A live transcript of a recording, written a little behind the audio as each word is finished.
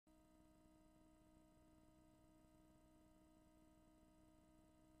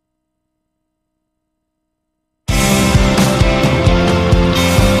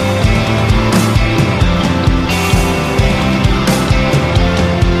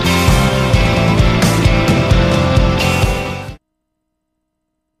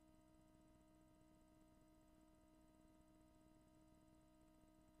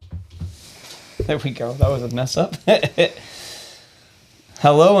There we go. That was a mess up.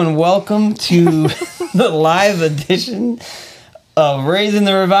 Hello and welcome to the live edition of Raising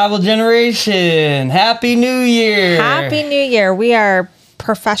the Revival Generation. Happy New Year. Happy New Year. We are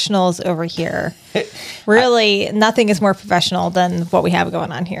professionals over here. Really, nothing is more professional than what we have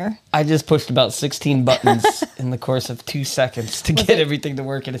going on here. I just pushed about 16 buttons in the course of 2 seconds to get everything to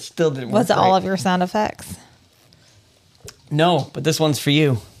work, and it still didn't work. Was it all of your sound effects? No, but this one's for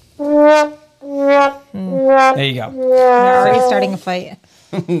you. There you go. You're already starting a fight.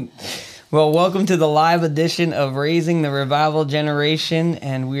 Well, welcome to the live edition of Raising the Revival Generation,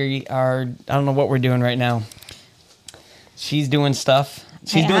 and we are, I don't know what we're doing right now. She's doing stuff.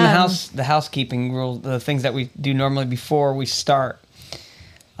 She's doing the housekeeping rule, the things that we do normally before we start.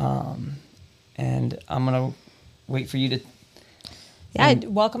 And I'm going to wait for you to... Yeah,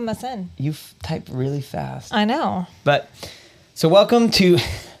 welcome us in. You type really fast. I know. But, so welcome to,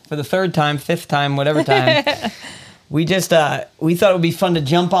 for the third time, fifth time, whatever time... We just, we thought it would be fun to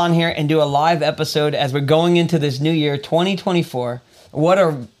jump on here and do a live episode as we're going into this new year, 2024. I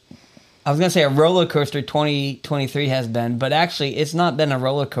was going to say a roller coaster 2023 has been, but actually it's not been a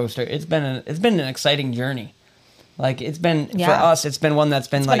roller coaster. It's been an exciting journey. Like it's been, for us, it's been one that's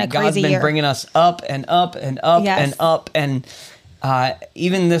been like God's been bringing us up and up and up and up. And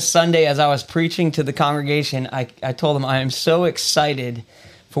even this Sunday, as I was preaching to the congregation, I told them I am so excited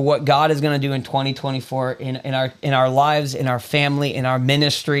for what God is going to do in 2024 in our lives, in our family, in our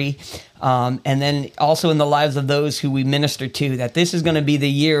ministry, and then also in the lives of those who we minister to, that this is going to be the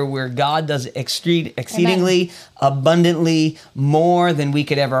year where God does exceedingly, abundantly more than we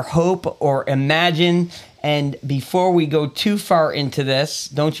could ever hope or imagine. And before we go too far into this,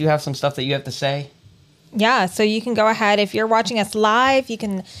 don't you have some stuff that you have to say? Yeah, so you can go ahead. If you're watching us live, if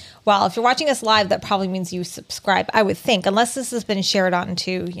you're watching us live, that probably means you subscribe, I would think, unless this has been shared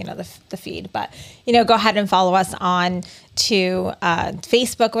onto, the feed. But, go ahead and follow us on to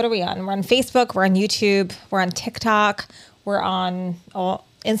Facebook. What are we on? We're on Facebook. We're on YouTube. We're on TikTok. We're on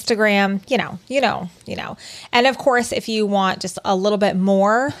Instagram. You know. And, of course, if you want just a little bit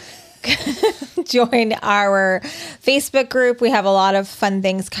more, join our Facebook group. We have a lot of fun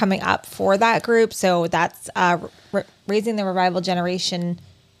things coming up for that group. So that's Raising the Revival Generation.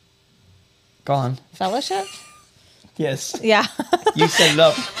 Go on. Fellowship? Yes. Yeah. You set it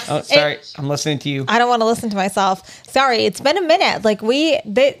up. Oh, sorry. I'm listening to you. I don't want to listen to myself. Sorry. It's been a minute. Like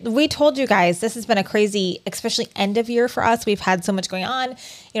we told you guys, this has been a crazy, especially end of year for us. We've had so much going on.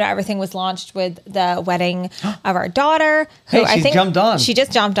 Everything was launched with the wedding of our daughter. Who I think jumped on. She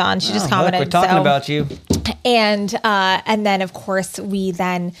just jumped on. She just commented. Look, we're talking about you. And then of course we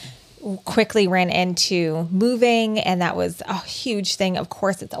then quickly ran into moving, and that was a huge thing. Of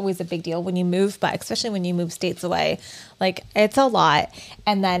course, it's always a big deal when you move, but especially when you move states away, like it's a lot.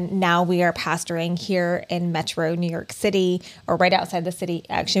 And then now we are pastoring here in Metro New York City, or right outside the city.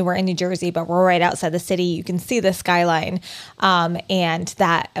 Actually, we're in New Jersey, but we're right outside the city. You can see the skyline. And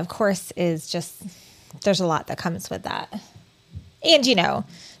that, of course, is just, there's a lot that comes with that. And,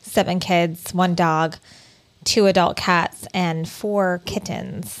 7 kids, 1 dog, 2 adult cats, and 4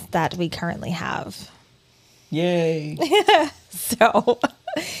 kittens that we currently have. Yay. So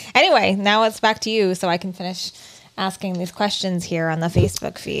anyway, now it's back to you so I can finish asking these questions here on the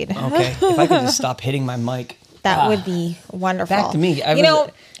Facebook feed. Okay. If I could just stop hitting my mic. That would be wonderful. Back to me.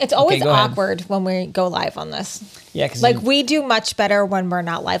 It's always awkward when we go live on this. Yeah. Cause we do much better when we're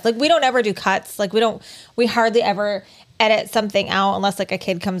not live. Like we don't ever do cuts. Like we hardly ever edit something out unless like a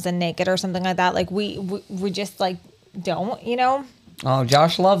kid comes in naked or something like that. Like we just like don't, Oh,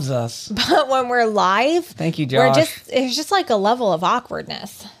 Josh loves us. But when we're live, thank you, Josh. It's just like a level of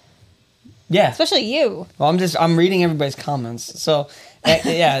awkwardness. Yeah. Especially you. Well, I'm reading everybody's comments. So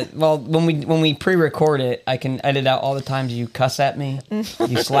yeah, well, when we pre-record it, I can edit out all the times you cuss at me,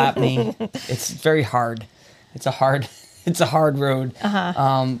 you slap me. It's very hard. It's a hard road.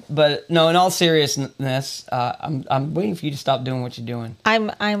 Uh-huh. But no, in all seriousness, I'm waiting for you to stop doing what you're doing.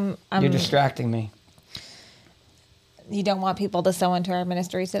 You're distracting me. You don't want people to sow into our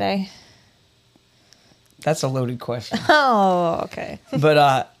ministry today? That's a loaded question. Oh, okay.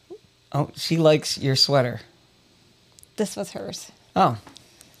 But she likes your sweater. This was hers. Oh.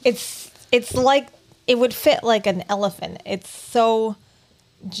 It's like it would fit like an elephant. It's so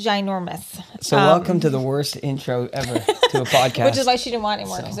ginormous. So welcome to the worst intro ever to a podcast. Which is why she didn't want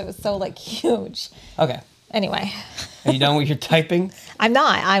anymore, because it was so like huge. Okay. Anyway. Are you done with your typing? I'm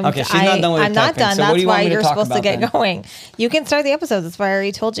not. Okay, she's not done with I'm not done. So That's why you're supposed to get then? going. You can start the episode. That's why I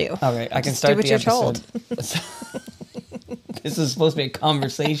already told you. Okay, I can Just start do what the you're episode. told. This is supposed to be a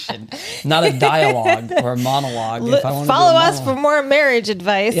conversation, not a dialogue or a monologue. If I want to do a Follow us for monologue. more marriage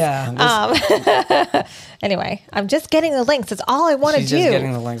advice. Yeah. Anyway, I'm just getting the links. That's all I want to She's do. just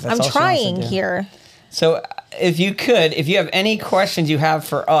getting the links. That's I'm all she wants to trying do. here. So if you have any questions you have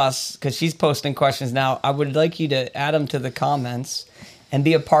for us, because she's posting questions now, I would like you to add them to the comments and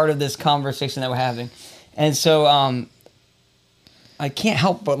be a part of this conversation that we're having. And so I can't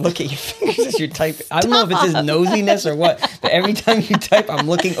help but look at your fingers as you're typing. I don't know if it's his nosiness or what, but every time you type, I'm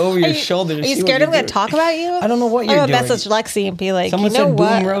looking over your shoulder to Are you see what scared you're I'm going doing. to talk about you? I don't know what I'm you're going to doing. message Lexi and be like, Someone you know said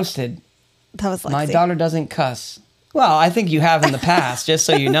what? boom roasted. That was Lexi. My daughter doesn't cuss. Well, I think you have in the past, just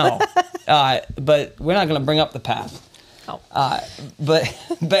so you know. But we're not going to bring up the past. Oh. But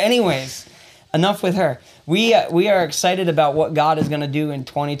anyways, enough with her. We are excited about what God is going to do in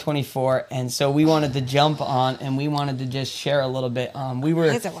 2024, and so we wanted to jump on and we wanted to just share a little bit. We were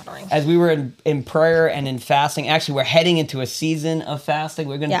Guys are wondering. as we were in prayer and in fasting. Actually, we're heading into a season of fasting.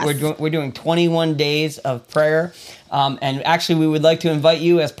 Yes. We're doing 21 days of prayer. And actually, we would like to invite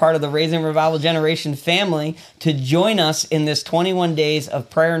you as part of the Raising Revival Generation family to join us in this 21 days of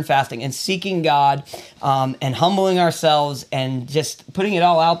prayer and fasting and seeking God and humbling ourselves and just putting it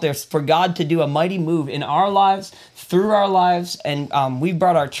all out there for God to do a mighty move in our lives, through our lives. And we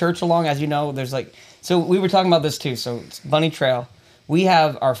brought our church along. As you know, so we were talking about this too. So it's Bunny Trail. We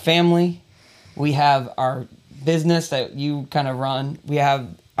have our family. We have our business that you kind of run. We have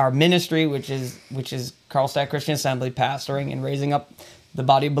our ministry, which is Carlstadt Christian Assembly, pastoring and raising up the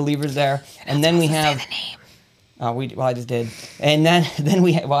body of believers there. And then we have Say the name. I just did. And then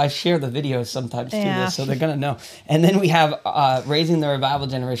we I share the videos sometimes Yeah. too, so they're gonna know. And then we have Raising the Revival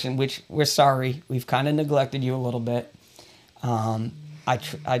Generation, which we're sorry we've kind of neglected you a little bit. I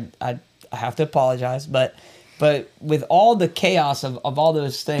have to apologize, but with all the chaos of all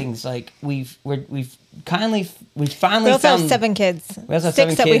those things, like we've finally We also found have 7 kids. we also have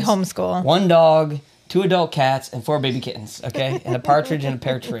 6 7 that we kids, homeschool. 1 dog, 2 adult cats, and 4 baby kittens. Okay, and a partridge and a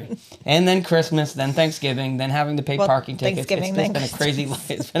pear tree, and then Christmas, then Thanksgiving, then having to pay Well, parking tickets. Thanksgiving, It's then been a crazy.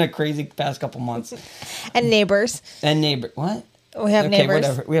 It's been a crazy past couple months. And neighbors. And neighbor, what? We have neighbors.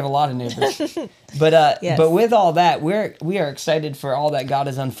 Whatever. We have a lot of neighbors. But Yes. but with all that, we are excited for all that God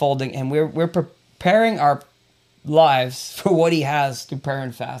is unfolding, and we're preparing our lives for what He has through prayer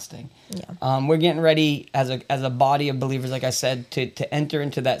and fasting. Yeah. We're getting ready as a body of believers, like I said, to enter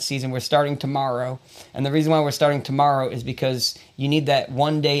into that season. We're starting tomorrow, and the reason why we're starting tomorrow is because you need that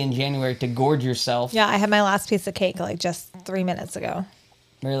one day in January to gorge yourself. Yeah, I had my last piece of cake like just 3 minutes ago.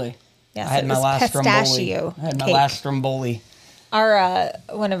 Really. Yes, I had it my was last pistachio stromboli. I had my cake. last stromboli. Our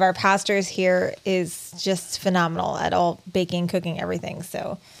one of our pastors here is just phenomenal at all baking, cooking, everything.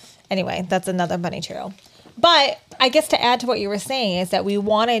 So anyway, that's another bunny trail. But I guess to add to what you were saying is that we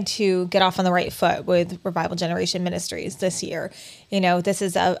wanted to get off on the right foot with Revival Generation Ministries this year. You know, this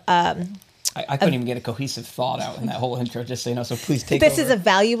is I couldn't even get a cohesive thought out in that whole intro, just so you know. So please take this over. is a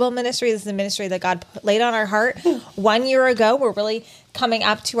valuable ministry. This is a ministry that God laid on our heart 1 year ago. We're really coming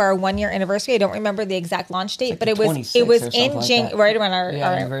up to our 1 year anniversary. I don't remember the exact launch date, like but the it was 26th or something in like January, that. right around our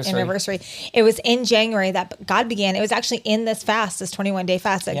anniversary. anniversary. It was in January that God began. It was actually in this fast, this 21-day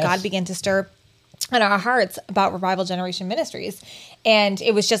fast, that Yes. God began to stir in our hearts about Revival Generation Ministries. And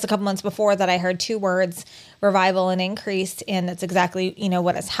it was just a couple months before that I heard 2 words, revival and increase, and that's exactly,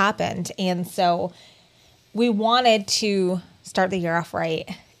 what has happened. And so we wanted to start the year off right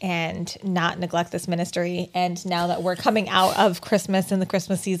and not neglect this ministry. And now that we're coming out of Christmas and the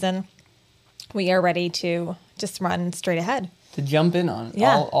Christmas season, we are ready to just run straight ahead. To jump in on it.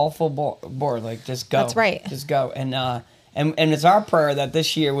 Yeah. All full board. Like, just go. That's right. Just go. And it's our prayer that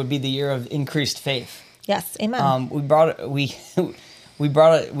this year would be the year of increased faith. Yes, amen. We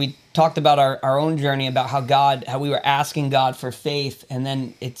talked about our own journey, about how we were asking God for faith, and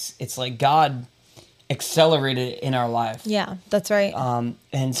then it's like God accelerated it in our life. Yeah, that's right.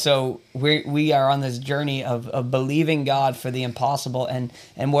 And so we are on this journey of believing God for the impossible, and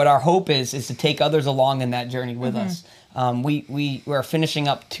what our hope is to take others along in that journey with us. We're finishing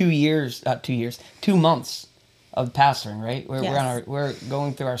up 2 months of pastoring, right? We're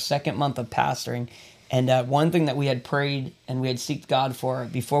going through our 2nd month of pastoring. And one thing that we had prayed and we had seeked God for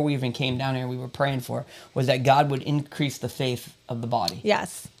before we even came down here, we were praying for, was that God would increase the faith of the body.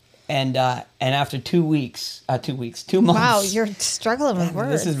 Yes. And after 2 months. Wow, you're struggling with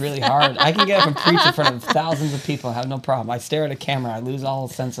words. This is really hard. I can get up and preach in front of thousands of people. I have no problem. I stare at a camera. I lose all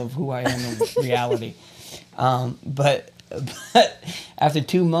sense of who I am in reality. But after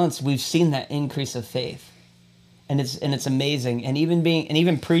 2 months, we've seen that increase of faith, and it's amazing. And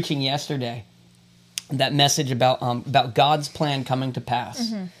even preaching yesterday, that message about God's plan coming to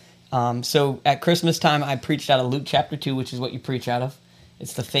pass, So at Christmas time, I preached out of Luke chapter 2, which is what you preach out of.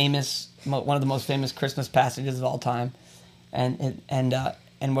 It's the famous, one of the most famous Christmas passages of all time. And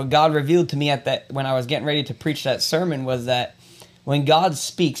what God revealed to me when I was getting ready to preach that sermon was that when God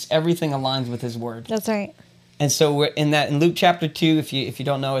speaks, everything aligns with His word. That's right. And so we're in Luke chapter 2, if you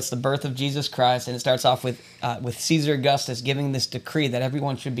don't know, it's the birth of Jesus Christ, and it starts off with Caesar Augustus giving this decree that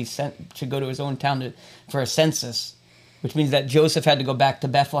everyone should go to his own town for a census, which means that Joseph had to go back to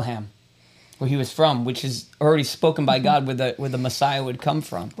Bethlehem, where he was from, which is already spoken by God where the Messiah would come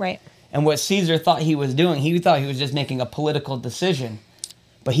from. Right. And what Caesar thought he was doing, he thought he was just making a political decision,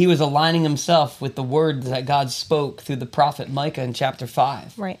 but he was aligning himself with the word that God spoke through the prophet Micah in chapter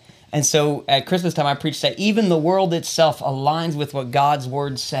 5. Right. And so at Christmas time, I preached that even the world itself aligns with what God's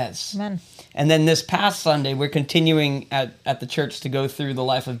word says. Amen. And then this past Sunday, we're continuing at the church to go through the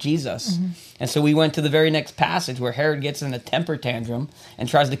life of Jesus. Mm-hmm. And so we went to the very next passage where Herod gets in a temper tantrum and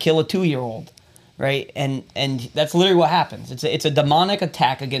tries to kill a 2-year-old, right? And that's literally what happens. It's a demonic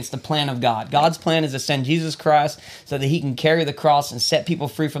attack against the plan of God. God's plan is to send Jesus Christ so that He can carry the cross and set people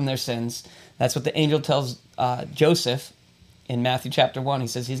free from their sins. That's what the angel tells Joseph. In Matthew chapter 1, he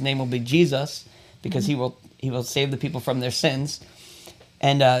says his name will be Jesus because he will save the people from their sins.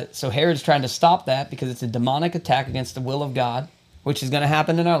 And so Herod's trying to stop that because it's a demonic attack against the will of God, which is going to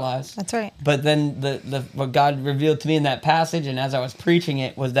happen in our lives. That's right. But then what God revealed to me in that passage, and as I was preaching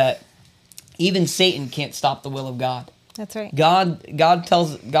it, was that even Satan can't stop the will of God. That's right.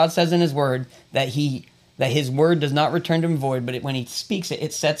 God says in His word that His word does not return to Him void, but when He speaks it,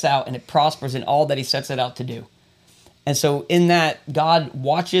 it sets out and it prospers in all that He sets it out to do. And so in that, God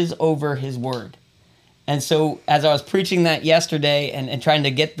watches over His word. And so as I was preaching that yesterday and trying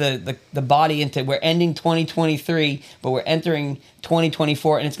to get the body into, we're ending 2023, but we're entering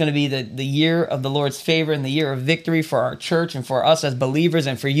 2024, and it's going to be the year of the Lord's favor and the year of victory for our church and for us as believers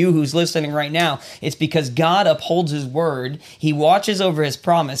and for you who's listening right now. It's because God upholds His word. He watches over His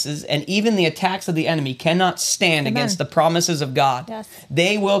promises, and even the attacks of the enemy cannot stand Amen. Against the promises of God. Yes.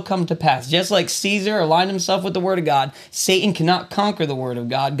 They will come to pass. Just like Caesar aligned himself with the word of God, Satan cannot conquer the word of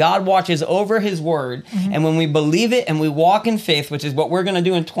God. God watches over His word. Mm-hmm. And when we believe it and we walk in faith, which is what we're going to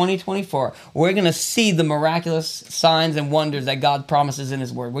do in 2024, we're going to see the miraculous signs and wonders that God promises in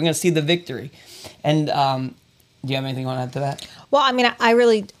His word. We're going to see the victory. And do you have anything you want to add to that? Well, I mean, I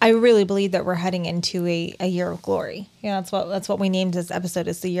really believe that we're heading into a year of glory. That's what we named this episode,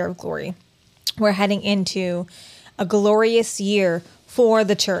 is the year of glory. We're heading into a glorious year for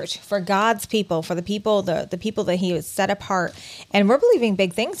the church, for God's people, for the people that He has set apart. And we're believing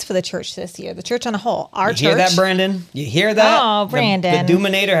big things for the church this year, the church on a whole. You hear that, Brandon? You hear that? Oh, Brandon. The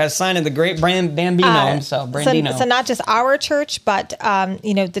Doominator has signed the great Bambino himself, Brandino. So not just our church, but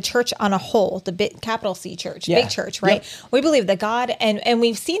the church on a whole, the capital C church, big church, right? Yep. We believe that God, and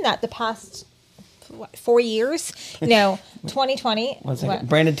we've seen that the past 4 years, 2020. One second.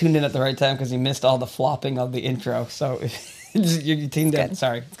 Brandon tuned in at the right time because he missed all the flopping of the intro. So you tuned in.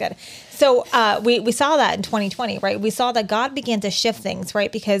 Sorry. It's good. So we saw that in 2020, right? We saw that God began to shift things,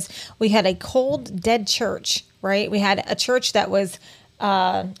 right? Because we had a cold, dead church, right? We had a church that was,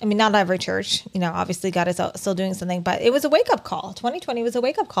 not every church, obviously God is still doing something, but it was a wake-up call. 2020 was a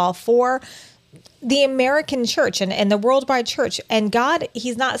wake-up call for the American church and the worldwide church. And God,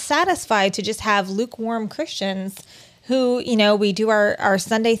 He's not satisfied to just have lukewarm Christians who, we do our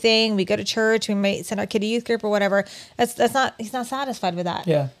Sunday thing, we go to church, we might send our kid to youth group or whatever. He's not satisfied with that.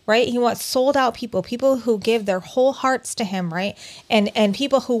 Yeah. Right? He wants sold out people who give their whole hearts to Him, right? And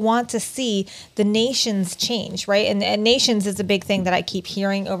people who want to see the nations change, right? And nations is a big thing that I keep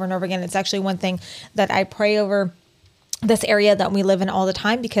hearing over and over again. It's actually one thing that I pray over this area that we live in all the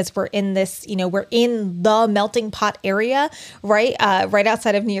time, because we're in this, we're in the melting pot area, right? Right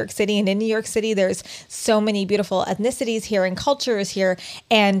outside of New York City. And in New York City, there's so many beautiful ethnicities here and cultures here.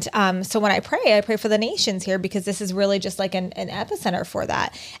 And so when I pray for the nations here, because this is really just like an epicenter for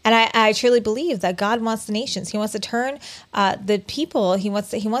that. And I truly believe that God wants the nations. He wants to turn the people. He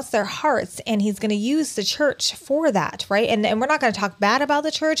wants their hearts, and He's going to use the church for that, right? And we're not going to talk bad about the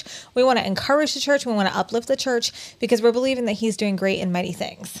church. We want to encourage the church. We want to uplift the church, because we're believing that He's doing great and mighty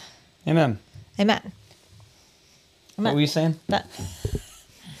things. Amen. Amen. What were you saying? That.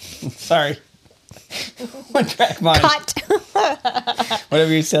 Sorry. One track mind. Cut.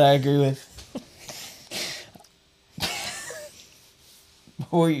 Whatever you said, I agree with.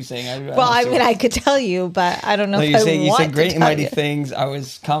 What were you saying? I could tell you, but I don't know you said great and mighty things. I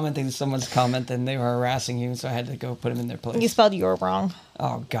was commenting to someone's comment, and they were harassing you, so I had to go put them in their place. You spelled "your" wrong.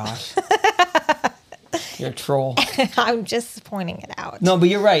 Oh, gosh. You're a troll. I'm just pointing it out. No, but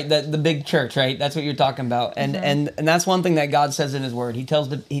you're right. The big church, right? That's what you're talking about, and and that's one thing that God says in His Word. He tells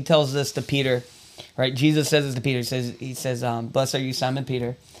this to Peter, right? Jesus says this to Peter. He says, "Blessed are you, Simon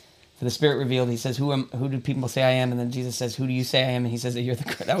Peter, for the Spirit revealed." He says, "Who do people say I am?" And then Jesus says, "Who do you say I am?" And He says that you're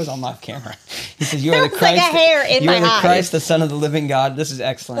the. That was on my camera. He says, "You are the Christ. Like a hair in you my are the eye. Christ, the Son of the living God." This is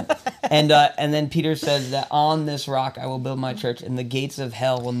excellent. And then Peter says that on this rock I will build my church, and the gates of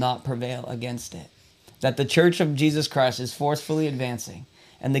hell will not prevail against it. That the church of Jesus Christ is forcefully advancing,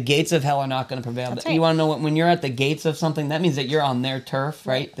 and the gates of hell are not going to prevail. That's right. You want to know when you're at the gates of something, that means that you're on their turf,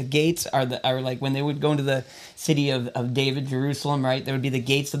 right? The gates are like when they would go into the city of David, Jerusalem, right? There would be the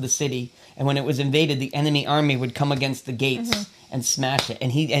gates of the city, and when it was invaded, the enemy army would come against the gates and smash it.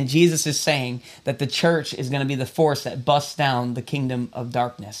 And Jesus is saying that the church is going to be the force that busts down the kingdom of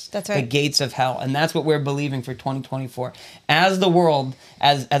darkness. That's right. The gates of hell. And that's what we're believing for 2024. As the world,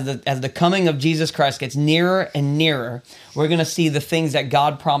 as the coming of Jesus Christ gets nearer and nearer, we're going to see the things that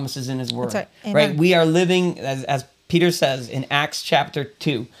God promises in His Word. That's right. Right? Amen. We are living, as Peter says in Acts chapter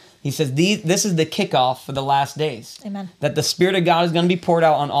 2, he says, this is the kickoff for the last days. Amen. That the Spirit of God is going to be poured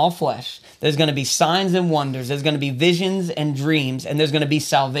out on all flesh. There's going to be signs and wonders. There's going to be visions and dreams, and there's going to be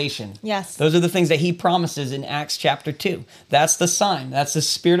salvation. Yes. Those are the things that He promises in Acts chapter 2. That's the sign. That's the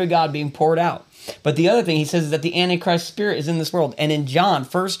Spirit of God being poured out. But the other thing he says is that the Antichrist spirit is in this world. And in John,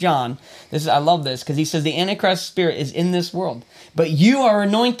 1 John, I love this, because he says the Antichrist spirit is in this world. But you are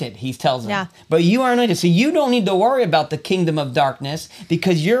anointed, he tells them. Yeah. But you are anointed. So you don't need to worry about the kingdom of darkness,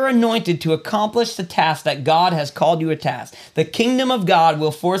 because you're anointed to accomplish the task that God has called you a task. The kingdom of God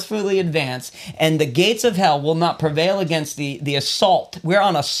will forcefully advance, and the gates of hell will not prevail against the assault. We're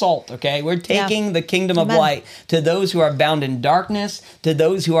on assault, okay? We're taking the kingdom of Amen. light to those who are bound in darkness, to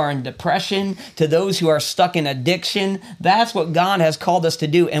those who are in depression, to those who are stuck in addiction. That's what God has called us to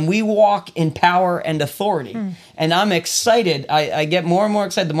do. And we walk in power and authority. And I'm excited. I get more and more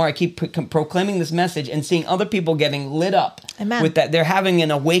excited the more I keep proclaiming this message and seeing other people getting lit up. Amen. With that. They're having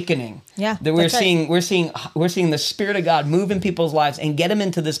an awakening. Yeah, That we're that's right. seeing the Spirit of God move in people's lives and get them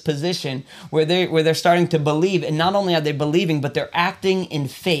into this position where they're starting to believe. And not only are they believing, but they're acting in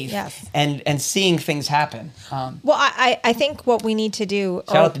faith. Yes. And seeing things happen. Well, I think what we need to do.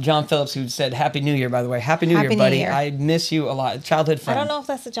 Shout out to John Phillips, who said Happy New Year, by the way. Happy New Happy Year, New buddy. Year. I miss you a lot. Childhood I friend. don't know if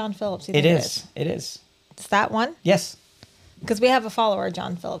that's the John Phillips. You It think is. It is. It's that one? Yes. Because we have a follower,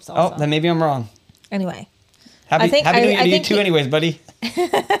 John Phillips, also. Oh, then maybe I'm wrong. Anyway. Happy New Year to you think too, anyways, buddy.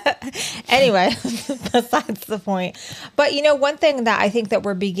 Anyway, besides the point. But one thing that I think that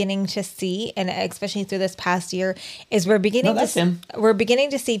we're beginning to see, and especially through this past year, is we're beginning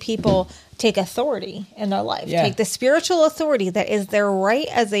to see people take authority in their life. Yeah. Take the spiritual authority that is their right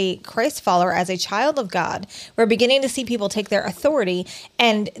as a Christ follower, as a child of God. We're beginning to see people take their authority,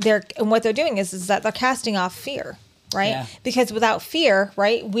 and what they're doing is that they're casting off fear. Right? Yeah. Because without fear,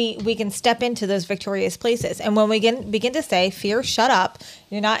 right, we can step into those victorious places. And when we begin to say, fear, shut up,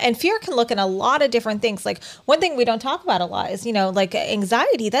 you're not, and fear can look in a lot of different things. Like one thing we don't talk about a lot is, like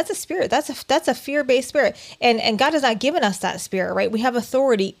anxiety, that's a spirit. That's a fear-based spirit. And God has not given us that spirit, right? We have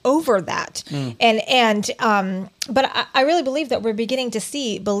authority over that. But I really believe that we're beginning to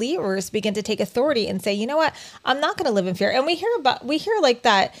see believers begin to take authority and say, you know what, I'm not going to live in fear. And we hear like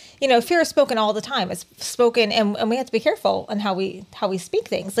that, fear is spoken all the time. It's spoken, and we have to be careful on how we speak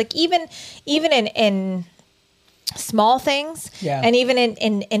things. Like even in small things, and even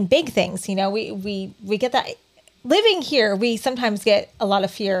in big things, we get that. Living here, we sometimes get a lot of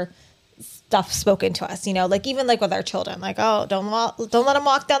fear stuff spoken to us, like even like with our children, like, oh, don't let them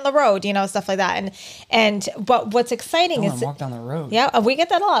walk down the road, stuff like that. But what's exciting is walk down the road. Yeah, we get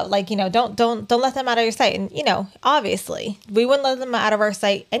that a lot. Like, don't let them out of your sight. And obviously we wouldn't let them out of our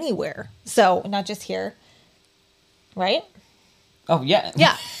sight anywhere. So not just here, right? Oh yeah.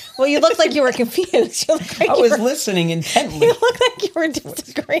 Yeah. Well, you looked like you were confused. You looked like I was listening intently. You looked like you were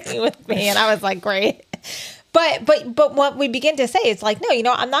disagreeing with me, and I was like, great. But what we begin to say is like,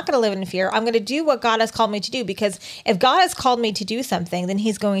 no, I'm not going to live in fear. I'm going to do what God has called me to do, because if God has called me to do something, then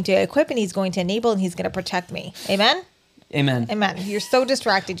He's going to equip and He's going to enable and He's going to protect me. Amen? Amen. Amen. You're so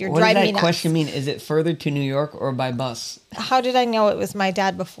distracted. You're What driving does me that nuts. question mean? Is it further to New York or by bus? How did I know it was my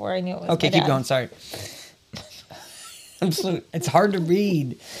dad before I knew it was Okay, my dad? keep going. Sorry. It's hard to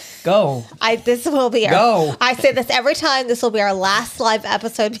read. Go. This will be our. Go. I say this every time. This will be our last live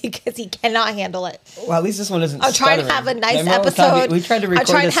episode because he cannot handle it. Well, at least this one isn't. I'm trying to have a nice episode. We tried to record I'm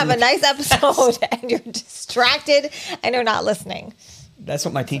trying this to have a nice episode, and you're distracted and you're not listening. That's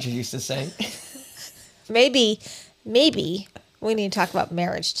what my teacher used to say. Maybe we need to talk about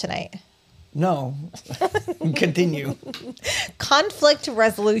marriage tonight. No. Continue. Conflict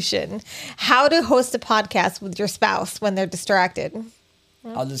resolution. How to host a podcast with your spouse when they're distracted.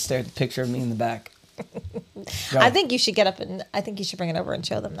 I'll just stare at the picture of me in the back. Go. I think you should get up and I think you should bring it over and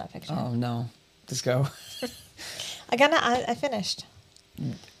show them that picture. Oh, no. Just go. I finished.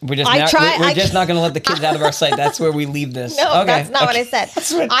 We're just not going to let the kids out of our sight. That's where we leave this. No, okay. that's not what I said.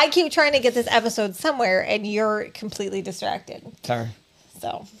 What... I keep trying to get this episode somewhere and you're completely distracted. Sorry.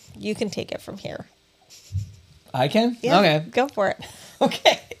 So you can take it from here. I can? Yeah, okay. Go for it.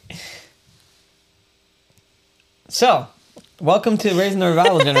 Okay. So, welcome to Raising the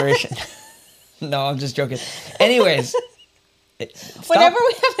Revival Generation. No, I'm just joking. Anyways. Whenever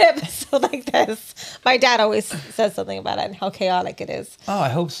we have an episode like this, my dad always says something about it and how chaotic it is. Oh, I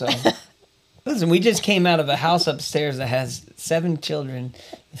hope so. Listen, we just came out of a house upstairs that has 7 children,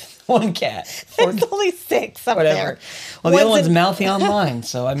 1 cat. There's only 6 up there. Well, the other one's mouthy online,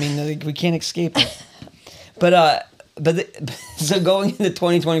 so I mean, we can't escape it. So going into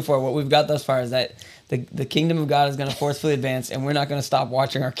 2024, what we've got thus far is that the kingdom of God is going to forcefully advance, and we're not going to stop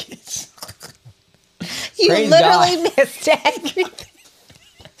watching our kids. You Praise literally God. missed everything.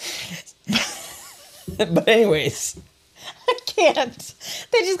 But anyways. I can't.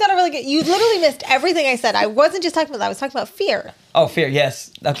 They just got to really get. You literally missed everything I said. I wasn't just talking about that. I was talking about fear. Oh, fear.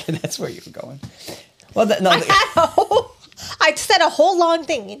 Yes. Okay, that's where you were going. Well, I said a whole long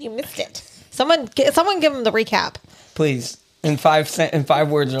thing and you missed it. Someone give them the recap, please, in 5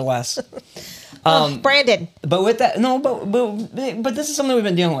 words or less. Brandon. But with that, no, but this is something we've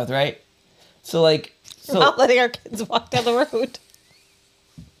been dealing with, right? So Not letting our kids walk down the road.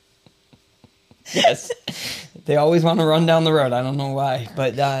 Yes, they always want to run down the road. I don't know why,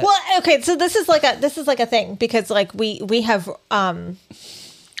 but well, okay. So this is like a thing because we have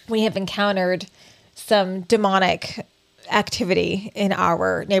encountered some demonic activity in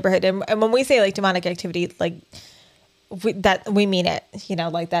our neighborhood, and when we say like demonic activity, like we mean it,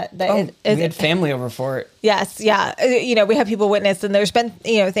 like that. We had family over for it. Yes, yeah. We have people witness, and there's been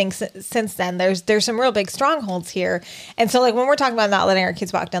things since then. There's some real big strongholds here, and so like when we're talking about not letting our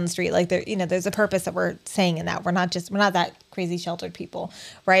kids walk down the street, like there's a purpose that we're saying in that. We're not that crazy sheltered people,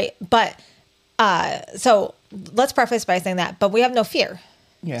 right? But so let's preface by saying that. But we have no fear.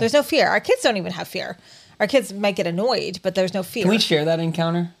 Yeah. There's no fear. Our kids don't even have fear. Our kids might get annoyed, but there's no fear. Can we share that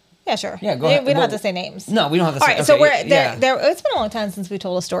encounter? Yeah, sure. Yeah, go ahead. We don't have to say names. No, we don't have to say names. All right, so it's been a long time since we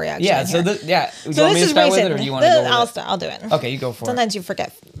told a story, actually. Yeah, so this is recent. With it, or do you want to go with I'll do it. Okay, you go for Sometimes you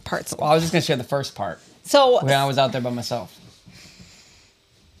forget parts. Well, I was just going to share the first part. So when I was out there by myself.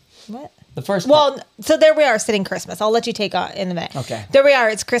 What? The first part. Well, so there we are sitting Christmas. I'll let you take in a minute. Okay. There we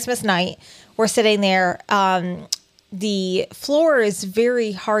are. It's Christmas night. We're sitting there. The floor is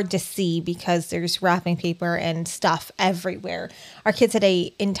very hard to see because there's wrapping paper and stuff everywhere. Our kids had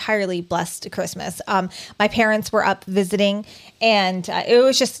a entirely blessed Christmas. My parents were up visiting, and it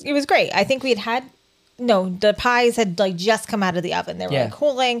was great. I think the pies had like just come out of the oven. They were like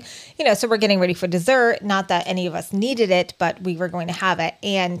cooling, so we're getting ready for dessert. Not that any of us needed it, but we were going to have it.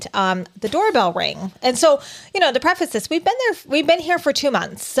 And the doorbell rang. And so, to preface this, we've been here for 2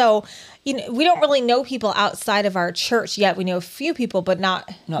 months. So, we don't really know people outside of our church yet. We know a few people, but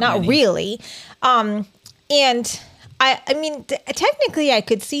not really. And I mean, technically I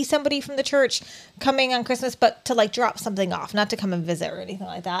could see somebody from the church coming on Christmas, but to like drop something off, not to come and visit or anything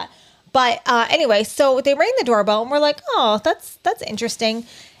like that. But anyway, so they rang the doorbell and we're like, oh, that's interesting.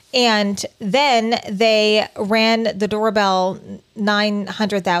 And then they ran the doorbell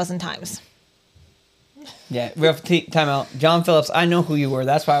 900,000 times. Yeah, we have to time out. John Phillips, I know who you were.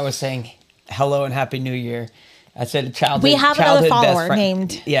 That's why I was saying hello and Happy New Year. I said childhood. We have another follower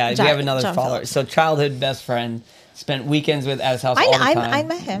named. Yeah, John, we have another John follower. Phillips. So childhood best friend. Spent weekends at his house all the time. I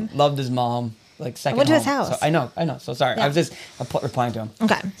met him. Loved his mom. Like second. I went to his home. house. So I know. So sorry. Yeah. I was just replying to him.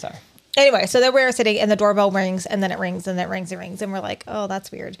 Okay. Sorry. Anyway, so there we are sitting, and the doorbell rings, and then it rings, and then it rings, and we're like, oh, that's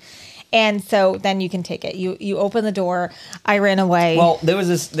weird. And so then you can take it. You open the door. I ran away. Well, there's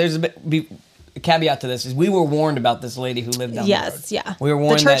a caveat to this is we were warned about this lady who lived down the road. Yes, yeah. We were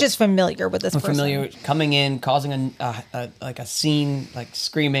warned. The church is familiar with this person. Familiar coming in, causing a scene, like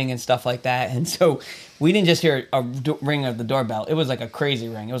screaming and stuff like that. And so we didn't just hear a ring of the doorbell. It was like a crazy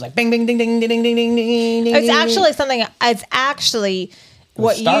ring. It was like bing, bing, ding, ding, ding, ding, ding, ding, ding. It's actually something. It's actually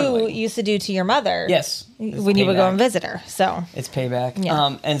what startling. you used to do to your mother. Yes, when you would go and visit her. So it's payback.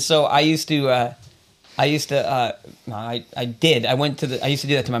 Yeah. And so I used to. I used to do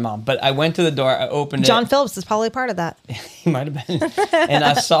that to my mom, but I went to the door, I opened John Phillips is probably part of that. He might have been. And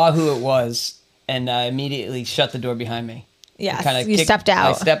I saw who it was, and I immediately shut the door behind me. Yes, you stepped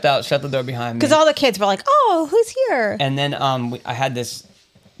out. I stepped out, shut the door behind me. Because all the kids were like, oh, who's here? And then I had this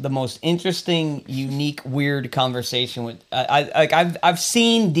the most interesting, unique, weird conversation with. I've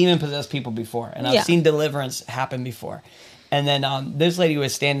seen demon possessed people before, and I've seen deliverance happen before, and then this lady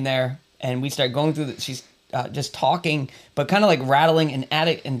was standing there, and we started going through. She's just talking, but kind of like rattling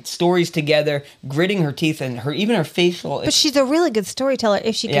and stories together, gritting her teeth, and even her facial. But she's a really good storyteller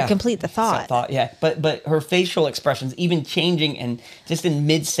if she could complete the thought. But her facial expressions even changing and just in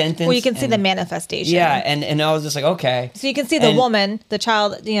mid sentence. Well, you can see the manifestation. Yeah, and I was just like, okay. So you can see the woman, the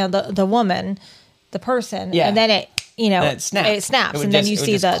child, the woman, the person, and then it snaps, and then you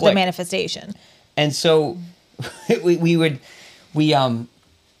see the manifestation. And so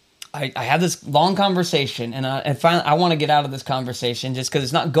I had this long conversation, and finally I want to get out of this conversation just because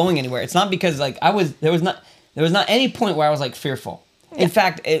it's not going anywhere. It's not because there was not any point where I was like fearful. Yeah. In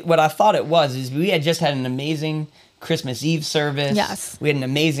fact, what I thought it was is we had just had an amazing Christmas Eve service. Yes, we had an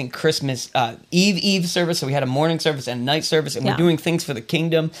amazing Christmas Eve service. So we had a morning service and a night service, and we're doing things for the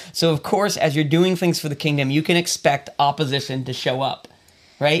kingdom. So of course, as you're doing things for the kingdom, you can expect opposition to show up.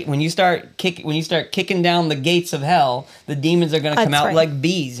 Right? When you start kicking down the gates of hell, the demons are going to come out like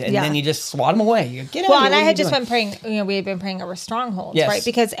bees, and then you just swat them away. You get out. Well, and I had just been praying. We had been praying over strongholds, right?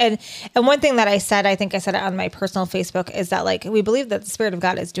 Because and one thing that I think I said it on my personal Facebook, is that like we believe that the Spirit of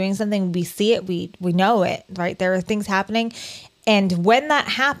God is doing something. We see it. We know it. Right? There are things happening. And when that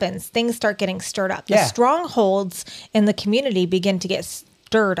happens, things start getting stirred up. The strongholds in the community begin to get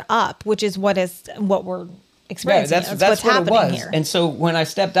stirred up, which is what we're experiencing. Yeah, that's what it was. Here. And so when I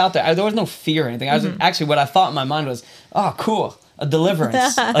stepped out there, there was no fear or anything. I was actually, what I thought in my mind was, oh, cool, a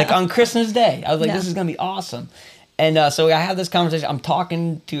deliverance. Like on Christmas Day. I was like, this is going to be awesome. And so I have this conversation. I'm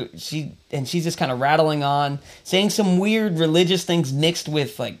talking to and she's just kind of rattling on, saying some weird religious things mixed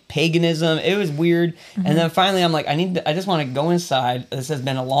with like paganism. It was weird. Mm-hmm. And then finally I'm like, I just want to go inside. This has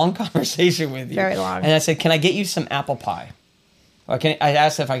been a long conversation with you. Very long. And I said, can I get you some apple pie? I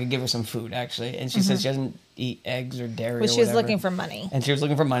asked if I could give her some food, actually, and she said she doesn't eat eggs or dairy. Well, she was looking for money, and she was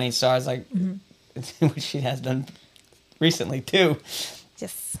looking for money. So I was like, which she has done recently too.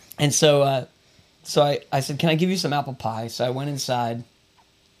 Yes. And so, I said, "Can I give you some apple pie?" So I went inside,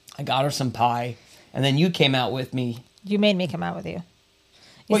 I got her some pie, and then you came out with me. You made me come out with you.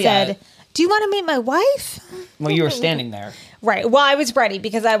 You said, "Do you want to meet my wife?" Well, you were standing there. Right. Well, I was ready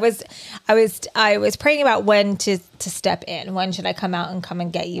because I was praying about when to step in. When should I come out and come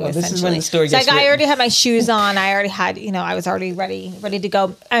and get you? Well, essentially, this is when the story gets I already had my shoes on. I already had, I was already ready to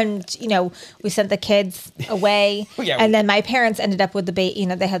go. And we sent the kids away, and then my parents ended up with the baby.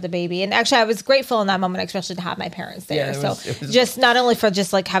 They had the baby, and actually, I was grateful in that moment, especially to have my parents there. Yeah, it was just not only for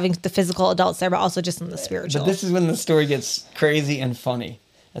just like having the physical adults there, but also just in the spiritual. But this is when the story gets crazy and funny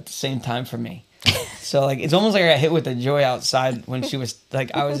at the same time for me. So like it's almost like I got hit with the joy outside when she was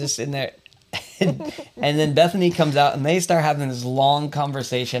like, I was just in there, and then Bethany comes out and they start having this long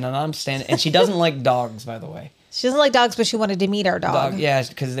conversation, and I'm standing, and she doesn't like dogs, by the way. She doesn't like dogs, but she wanted to meet our dog. Yeah,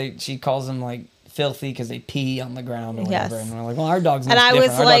 because she calls them like filthy because they pee on the ground or whatever, and we're like, well, our dog's not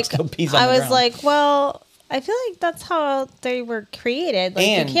different. Our dog still pees on the ground. Like, well, I feel like that's how they were created. Like,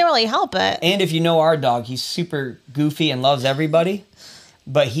 you can't really help it. And if you know our dog, he's super goofy and loves everybody.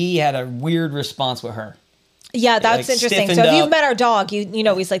 But he had a weird response with her. Yeah, that's interesting. So if you've met our dog, you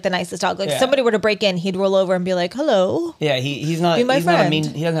know he's like the nicest dog. Like if somebody were to break in, he'd roll over and be like, "Hello." Yeah, he's not. He's not a mean.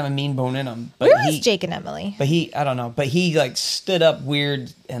 He doesn't have a mean bone in him. But where is Jake and Emily? But I don't know. But he like stood up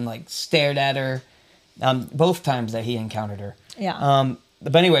weird and like stared at her, both times that he encountered her. Yeah.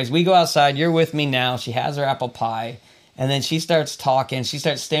 But anyways, we go outside. You're with me now. She has her apple pie. And then she starts talking. She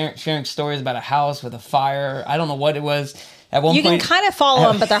starts sharing stories about a house with a fire. I don't know what it was. At one point, you can kind of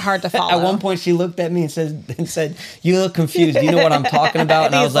follow them, but they're hard to follow. At one point, she looked at me and said, "You look confused. Do you know what I'm talking about?"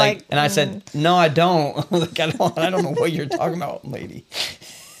 And I was like, and I said, "No, I don't. Like, I don't know what you're talking about, lady."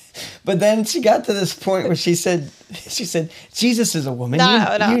 But then she got to this point where she said, "Jesus is a woman."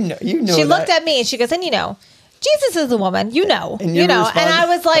 No. You know. She looked at me and she goes, "And Jesus is a woman. And And I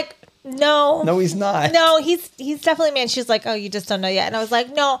was like, "No, he's not. No, he's definitely a man." She's like, "Oh, you just don't know yet." And I was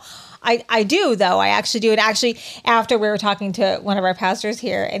like, "No." I do, though. I actually do. And actually, after we were talking to one of our pastors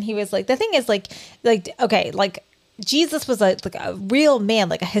here, and he was like, the thing is, okay, Jesus was like a real man,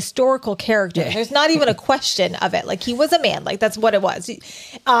 like a historical character. Yeah. There's not even a question of it. Like, he was a man. Like, that's what it was.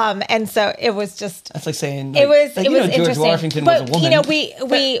 And so it was just... That's like saying... It was George interesting. Washington was a woman.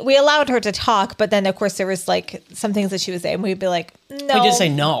 We allowed her to talk, but then, of course, there was, like, some things that she was saying. We'd be like, no. We just say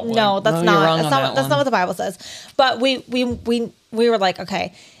no. No, that's not what the Bible says. But we were like,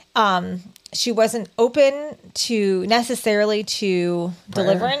 okay. she wasn't open to necessarily to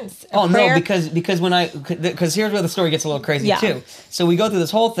deliverance. Oh prayer. no, because here's where the story gets a little crazy Yeah. too. So we go through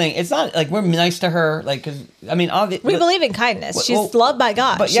this whole thing. It's not like we're nice to her, like because I mean, we believe in kindness. She's loved by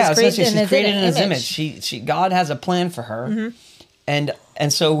God. But yeah, she's she's created in His image. She God has a plan for her, and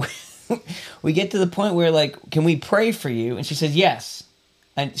so we get to the point where like, can we pray for you? And she says yes.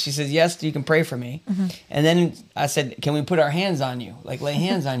 And she says, yes, you can pray for me. And then I said, can we put our hands on you? Like lay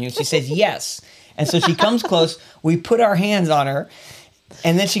hands on you? And she says, yes. And so she comes close. We put our hands on her.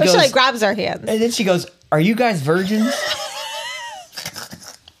 And then she goes. She like grabs our hands. And then she goes, are you guys virgins?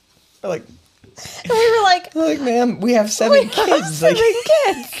 We're like, and we were like, ma'am, we have 7 kids. Seven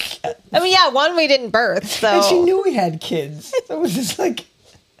kids. I mean, yeah, one we didn't birth. So. And she knew we had kids. So it was just like,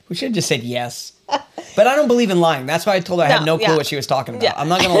 we should have just said yes. But I don't believe in lying. That's why I told her I had no clue what she was talking about. Yeah. I'm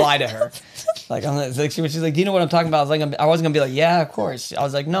not gonna lie to her. She's like, do you know what I'm talking about? I was like, I wasn't gonna be like, yeah, of course. I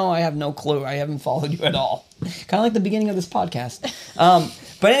was like, no, I have no clue. I haven't followed you at all. Kind of like the beginning of this podcast.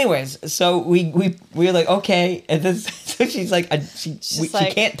 But anyways, so we were like, okay, and then so she's like, she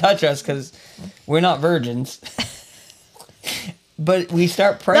can't touch us because we're not virgins. But we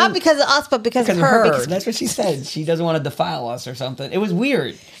start praying. Not because of us, but because of her. Because that's what she said. She doesn't want to defile us or something. It was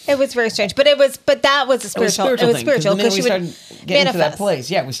weird. It was very strange, but that was a spiritual. It was spiritual because we started getting into that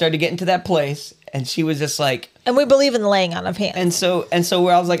place. Yeah, we started getting to that place, and she was just like. And we believe in the laying on of hands. And so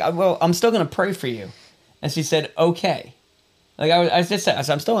where I was like, well, I'm still going to pray for you, and she said, okay. Like I just said,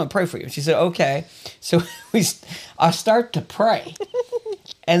 I'm still going to pray for you. She said, okay. So I start to pray,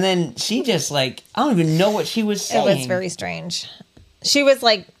 and then she just like, I don't even know what she was saying. It was very strange. She was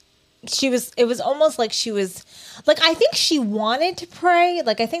like. It was almost like she was like, I think she wanted to pray.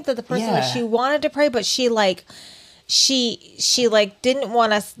 Like, I think that the person that she wanted to pray, but she like didn't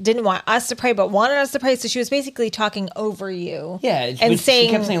want us to pray, but wanted us to pray. So she was basically talking over you. Yeah. And she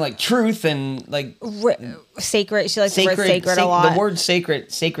kept saying like truth and like sacred. She likes the word sacred a lot. The word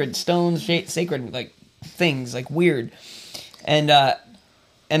sacred stones, sacred like things like weird.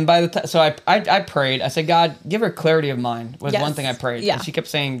 And by the time, so I prayed. I said, God, give her clarity of mind. Was one thing I prayed. Yeah. And she kept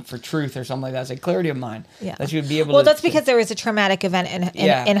saying for truth or something like that. I said clarity of mind. Yeah. That she would be able to. Well, that's because there was a traumatic event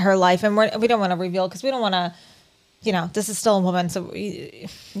in her life, and we don't want to reveal because we don't want to. This is still a woman, so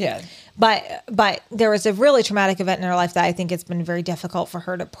yeah. But there was a really traumatic event in her life that I think it's been very difficult for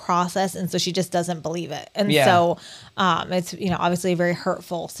her to process, and so she just doesn't believe it. And so it's obviously a very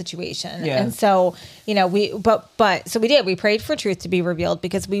hurtful situation. Yeah. And so so we did. We prayed for truth to be revealed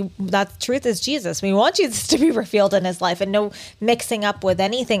because that truth is Jesus. We want Jesus to be revealed in his life, and no mixing up with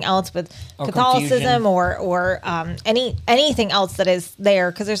anything else with Catholicism or anything else that is there,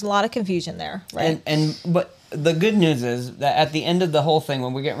 because there's a lot of confusion there. Right. But the good news is that at the end of the whole thing,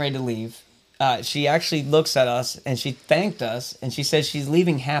 when we're getting ready to leave, she actually looks at us and she thanked us, and she says she's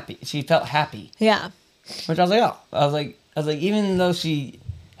leaving happy. She felt happy. Yeah. Which I was like, oh, I was like, even though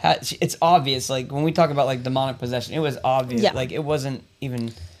it's obvious. Like when we talk about like demonic possession, it was obvious. Yeah. Like it wasn't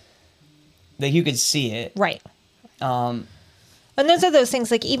even like you could see it. Right. And those are those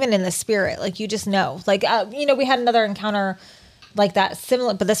things, like even in the spirit, like you just know. Like we had another encounter like that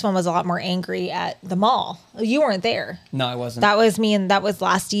similar, but this one was a lot more angry at the mall. You weren't there. No, I wasn't. That was me, and that was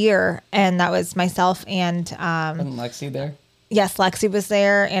last year, and that was myself and Wasn't Lexi there? Yes, Lexi was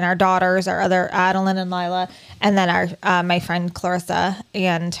there, and our daughters, our other Adeline and Lila, and then our my friend Clarissa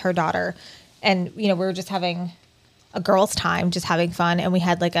and her daughter, and we were just having a girls' time, just having fun, and we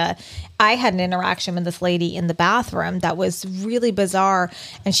had I had an interaction with this lady in the bathroom that was really bizarre,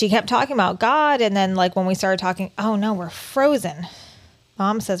 and she kept talking about God, and then when we started talking, oh no, we're frozen.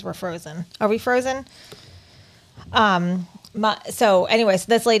 Mom says we're frozen. Are we frozen? So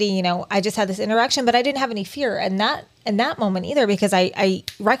this lady, I just had this interaction, but I didn't have any fear in that moment either, because I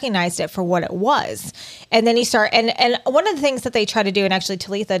recognized it for what it was. And then you start, and one of the things that they try to do, and actually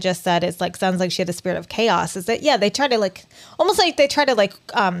Talitha just said, is sounds like she had a spirit of chaos, is that, they try to almost like they try to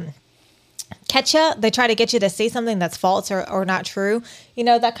catch you. They try to get you to say something that's false or not true,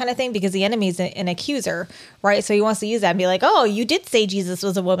 that kind of thing, because the enemy's an accuser, right? So he wants to use that and be like, oh, you did say Jesus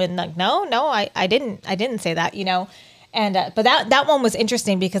was a woman. Like, no, I didn't say that, And but that one was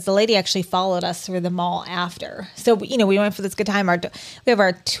interesting because the lady actually followed us through the mall after. So we went for this good time. We have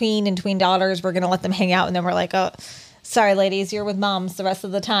our tween and tween daughters. We're gonna let them hang out, and then we're like, oh, sorry, ladies, you're with moms the rest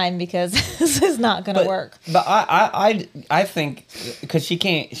of the time because this is not gonna work. But I think because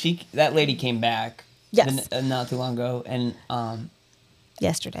that lady came back. Yes. Not too long ago, and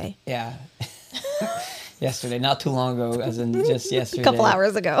yesterday. Yeah. yesterday, not too long ago, as in just yesterday. A couple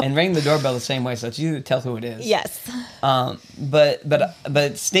hours ago. And rang the doorbell the same way, so it's easy to tell who it is. Yes.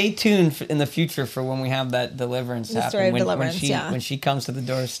 But stay tuned in the future for when we have that deliverance The happen. story of deliverance, When she comes to the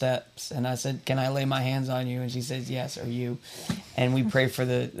doorsteps, and I said, "Can I lay my hands on you?" And she says, "Yes," or "You," and we pray for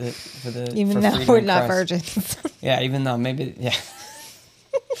the Even for though freedom we're in not Christ. virgins. Yeah, even though maybe yeah.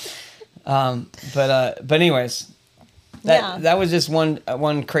 But anyways. That was just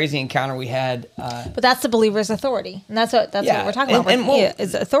one crazy encounter we had. But that's the believer's authority, and that's what we're talking about.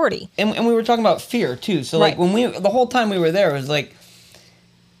 Is authority, and we were talking about fear too. So like when the whole time we were there, it was like,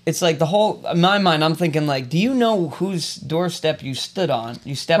 it's like the whole in my mind. I'm thinking like, do you know whose doorstep you stepped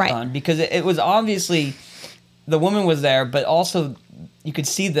on? Because it was obviously the woman was there, but also you could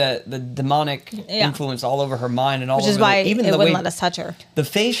see the demonic influence all over her mind and all which over is why even it the wouldn't way let us touch her. the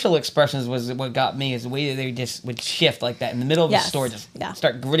facial expressions was what got me, is the way that they just would shift like that in the middle of the store, just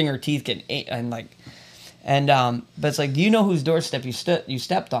start gritting her teeth, but it's like, do you know whose doorstep you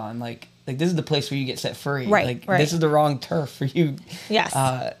stepped on? Like this is the place where you get set free. Right. This is the wrong turf for you. Yes.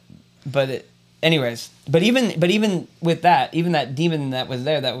 But even with that, even that demon that was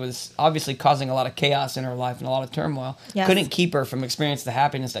there, that was obviously causing a lot of chaos in her life and a lot of turmoil, couldn't keep her from experiencing the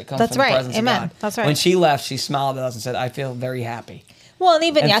happiness that comes from the presence of God. That's right. When she left, she smiled at us and said, "I feel very happy." Well, and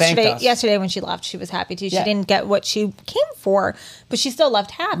even and yesterday when she left, she was happy too. She didn't get what she came for, but she still left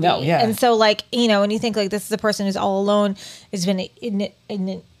happy. No, yeah. And so, like, when you think like this is a person who's all alone, has been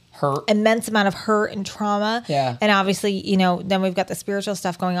in hurt, immense amount of hurt and trauma. Yeah. And obviously, then we've got the spiritual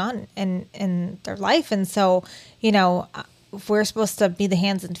stuff going on in their life. And so, we're supposed to be the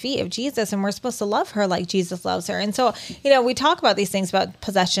hands and feet of Jesus, and we're supposed to love her like Jesus loves her. And so, we talk about these things about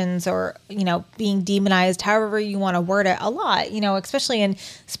possessions or, being demonized, however you want to word it, a lot, especially in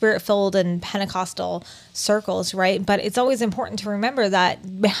spirit-filled and Pentecostal circles, right? But it's always important to remember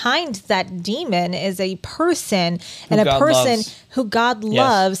that behind that demon is a person who God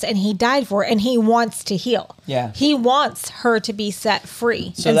loves, and he died for, and he wants to heal. Yeah. He wants her to be set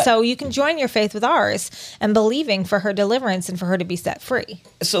free. So you can join your faith with ours and believing for her deliverance and for her to be set free.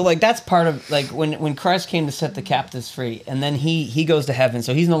 So like that's part of like when Christ came to set the captives free, and then he goes to heaven,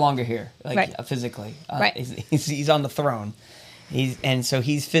 so he's no longer here physically. He's on the throne.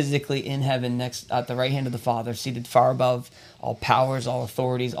 He's physically in heaven next at the right hand of the Father, seated far above all powers, all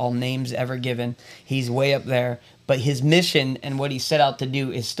authorities, all names ever given. He's way up there. But his mission and what he set out to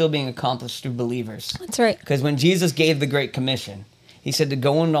do is still being accomplished through believers. That's right. Because when Jesus gave the Great Commission, he said to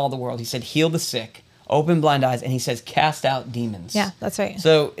go into all the world. He said, heal the sick, open blind eyes, and he says, cast out demons. Yeah, that's right.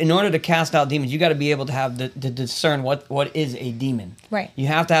 So in order to cast out demons, you got to be able to have to discern what is a demon. Right. You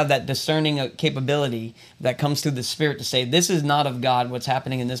have to have that discerning capability that comes through the Spirit to say, this is not of God, what's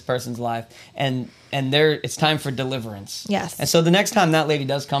happening in this person's life, and it's time for deliverance. Yes. And so the next time that lady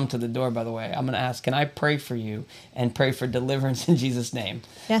does come to the door, by the way, I'm going to ask, can I pray for you and pray for deliverance in Jesus' name?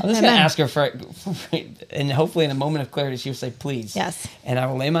 Yeah, I'm just going to ask her for, and hopefully in a moment of clarity, she will say, please. Yes. And I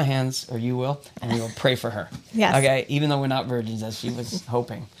will lay my hands, or you will, and we will pray for her. Yes. Okay, even though we're not virgins, as she was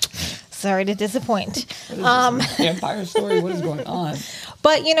hoping. Sorry to disappoint. Vampire story, what is going on?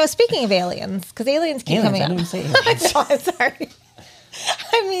 But, speaking of aliens, because aliens keep coming I up. didn't say aliens. I'm sorry.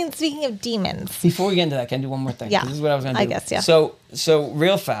 I mean, speaking of demons. Before we get into that, can I do one more thing? Yeah. This is what I was going to do. I guess, yeah. So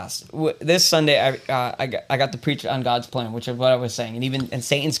real fast, this Sunday, I got to preach on God's plan, which is what I was saying. And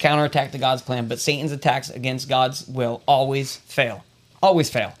Satan's counterattack to God's plan, but Satan's attacks against God's will always fail. Always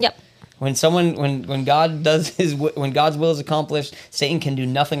fail. Yep. When when God's will is accomplished, Satan can do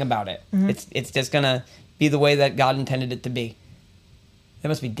nothing about it. Mm-hmm. It's just going to be the way that God intended it to be. They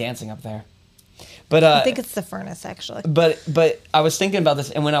must be dancing up there. But I think it's the furnace, actually. But I was thinking about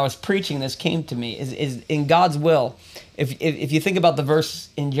this, and when I was preaching, this came to me: is in God's will. If you think about the verse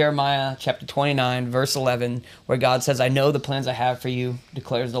in Jeremiah chapter 29, verse 11, where God says, "I know the plans I have for you,"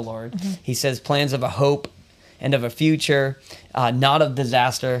 declares the Lord. Mm-hmm. He says, "Plans of a hope and of a future, not of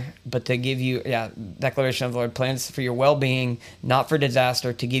disaster, but to give you," declaration of the Lord, plans for your well-being, not for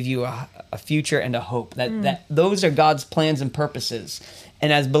disaster, to give you a future and a hope. That those are God's plans and purposes.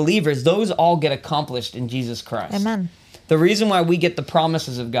 And as believers, those all get accomplished in Jesus Christ. Amen. The reason why we get the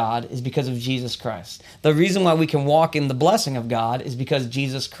promises of God is because of Jesus Christ. The reason why we can walk in the blessing of God is because of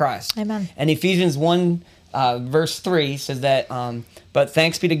Jesus Christ. Amen. And Ephesians 1, verse 3 says that, but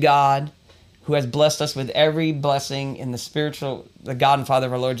thanks be to God who has blessed us with every blessing in the God and Father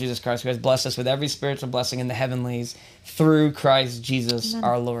of our Lord Jesus Christ, who has blessed us with every spiritual blessing in the heavenlies through Christ Jesus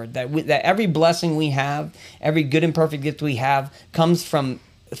our Lord. That every blessing we have, every good and perfect gift we have, comes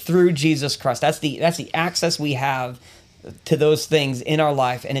through Jesus Christ. That's the access we have to those things in our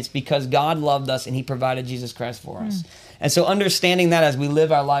life, and it's because God loved us and He provided Jesus Christ for us. And so understanding that as we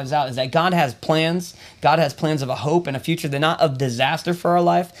live our lives out is that God has plans. God has plans of a hope and a future that not of disaster for our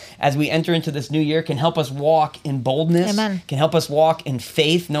life as we enter into this new year can help us walk in boldness, Amen. can help us walk in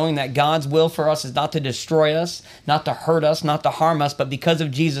faith, knowing that God's will for us is not to destroy us, not to hurt us, not to harm us, but because of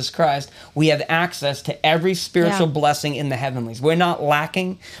Jesus Christ, we have access to every spiritual blessing in the heavenlies. We're not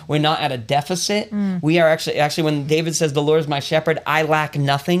lacking. We're not at a deficit. We are actually when David says, the Lord is my shepherd, I lack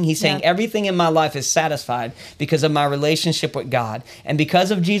nothing. He's saying everything in my life is satisfied because of my relationship with God. And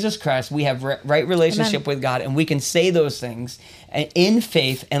because of Jesus Christ, we have right relationship with God, and we can say those things in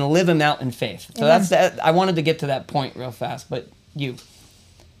faith and live them out in faith. So that's that. I wanted to get to that point real fast, but you.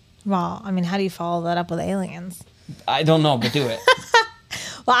 Well, I mean, how do you follow that up with aliens? I don't know, but do it.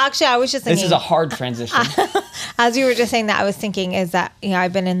 Well, actually, I was just thinking. This is a hard transition. As you were just saying that, I was thinking is that,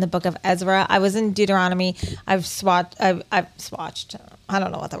 I've been in the book of Ezra. I was in Deuteronomy. I've swatched. I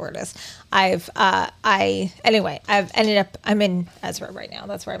don't know what the word is. I've ended up, I'm in Ezra right now.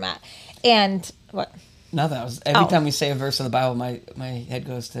 That's where I'm at. And what? No, that was every time we say a verse of the Bible, my head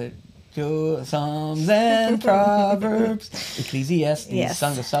goes to Psalms and Proverbs, Ecclesiastes,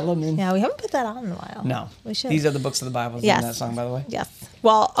 Song of Solomon. Yeah, we haven't put that on in a while. No, we should. These are the books of the Bible. Yes. In that song, by the way. Yes.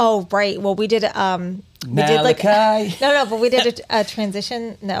 Well, oh right. Well, we did. Malachi. But we did a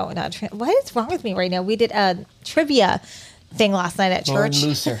transition. No, not. What is wrong with me right now? We did a trivia thing last night at Lord church.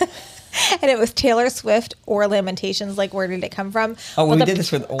 Looser. And it was Taylor Swift or Lamentations. Like, where did it come from? Oh, we did this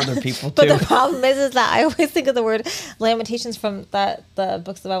with older people too. But the problem is that I always think of the word Lamentations from the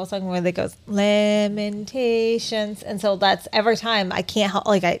books of the Bible song where they goes Lamentations, and so that's every time I can't help.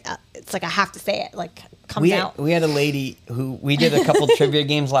 It's like I have to say it. Like comes out. We had a lady who we did a couple trivia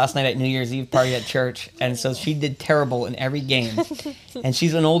games last night at New Year's Eve party at church, and so she did terrible in every game. And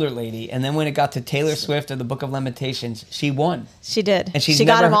she's an older lady, and then when it got to Taylor Swift or the Book of Lamentations, she won. She did. And she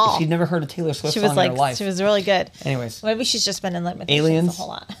got them all. She'd never heard a Taylor Swift song in her life. She was really good. Anyways, maybe she's just been in Lamentations aliens a whole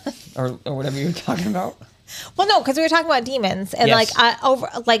lot, or whatever you were talking about. Well, no, because we were talking about demons, and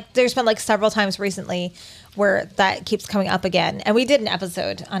there's been several times recently where that keeps coming up again. And we did an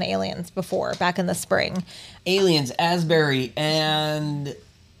episode on aliens before, back in the spring. Aliens, Asbury, and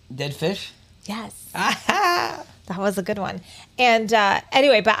dead fish. Yes. That was a good one. And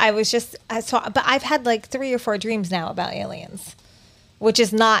anyway, but but I've had 3 or 4 dreams now about aliens, which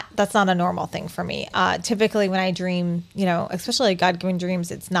is that's not a normal thing for me. Typically when I dream, especially God-given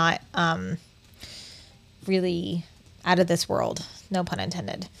dreams, it's not really out of this world. No pun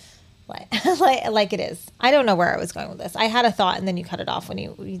intended. Like it is. I don't know where I was going with this. I had a thought and then you cut it off when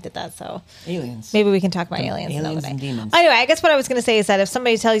you did that. So aliens. Maybe we can talk about aliens another day. And demons. Anyway, I guess what I was going to say is that if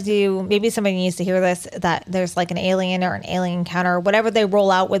somebody tells you, maybe somebody needs to hear this, that there's an alien or an alien encounter, whatever they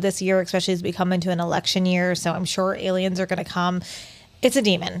roll out with this year, especially as we come into an election year. So I'm sure aliens are going to come. It's a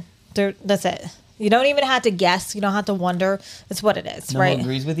demon. That's it. You don't even have to guess. You don't have to wonder. It's what it is, right? No one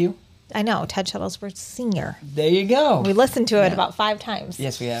agrees with you? I know. Ted Shuttlesworth Sr. There you go. We listened to it about 5 times.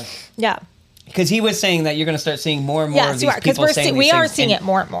 Yes, we have. Yeah. Because he was saying that you're going to start seeing more and more of these people saying we are seeing it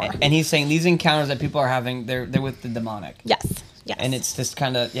more and more. And he's saying these encounters that people are having, they're with the demonic. Yes. Yes. And it's just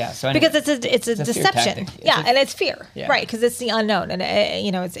kind of, So anyway, because it's a deception. And it's fear, right? Because it's the unknown, and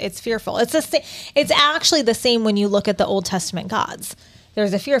it's fearful. It's actually the same when you look at the Old Testament gods.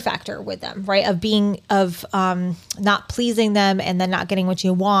 There's a fear factor with them, right? Of not pleasing them and then not getting what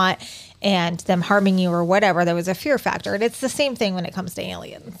you want and them harming you or whatever. There was a fear factor. And it's the same thing when it comes to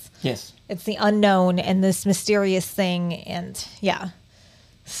aliens. Yes. It's the unknown and this mysterious thing. And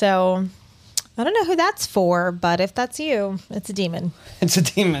so I don't know who that's for, but if that's you, it's a demon. It's a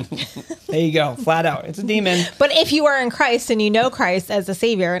demon. There you go. Flat out. It's a demon. But if you are in Christ and you know Christ as a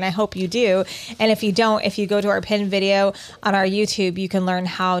Savior, and I hope you do, and if you don't, if you go to our pinned video on our YouTube, you can learn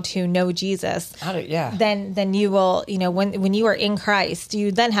how to know Jesus. Then you will, when you are in Christ, you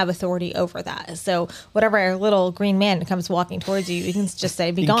then have authority over that. So whatever little green man comes walking towards you, you can just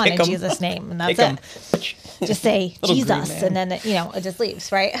say, "Be gone in Jesus' name," and that's it. Just say Jesus, and then it just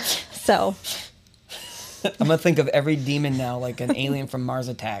leaves, right? So I'm gonna think of every demon now like an alien from Mars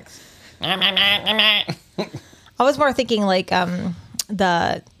Attacks. I was more thinking the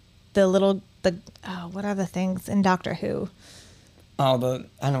what are the things in Doctor Who? Oh,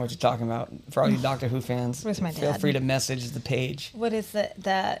 I know what you're talking about. For all you Doctor Who fans, where's my dad? Feel free to message the page. What is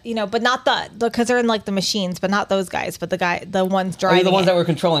but not because they're in the machines, but not those guys, but the ones driving. The ones that were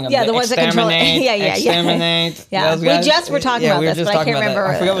controlling them. Yeah, the ones that control it. Exterminate. Yeah, we just were talking about this, but I can't remember.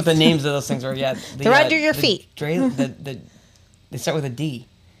 I forgot what the names of those things were yet. They're under your feet. They start with a D.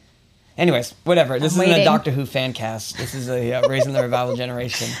 Anyways, whatever. This isn't a Doctor Who fan cast. This is a Raising the Revival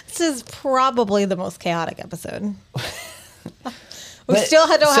Generation. This is probably the most chaotic episode. We still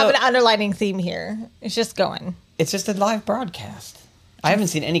don't have an underlining theme here. It's just going. It's just a live broadcast. I haven't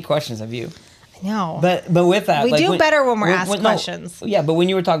seen any questions of you. No. But with that, we do better when we're asked questions. Yeah, but when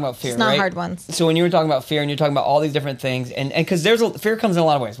you were talking about fear, It's not right? hard ones. So when you were talking about fear and you're talking about all these different things, and because fear comes in a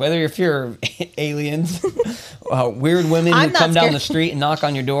lot of ways, whether you're fear of aliens, weird women who come down the street and knock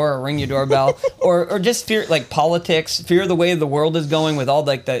on your door or ring your doorbell, or just fear like politics, fear of the way the world is going with all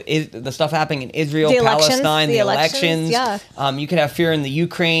like the stuff happening in Israel, Palestine, the elections. Yeah. You could have fear in the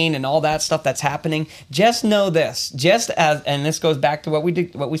Ukraine and all that stuff that's happening. Just know this, just as, and this goes back to what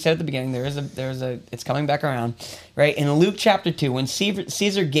we said at the beginning. It's coming back around, right? In Luke chapter 2, when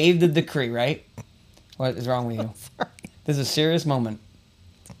Caesar gave the decree, right? What is wrong with you? This is a serious moment.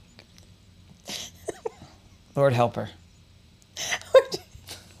 Lord help her.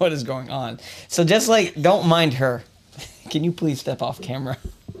 What is going on? So just like, don't mind her. Can you please step off camera?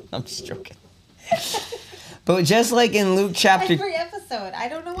 I'm just joking. But just like in Luke chapter... Every episode. I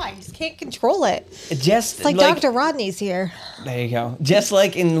don't know why. I just can't control it. It's like Dr. Rodney's here. There you go. Just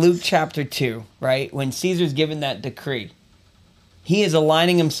like in Luke chapter 2, right? When Caesar's given that decree, he is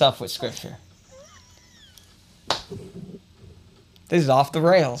aligning himself with Scripture. This is off the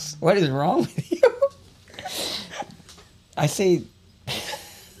rails. What is wrong with you? I say...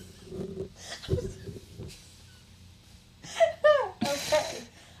 Okay.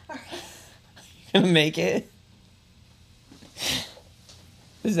 You gonna make it?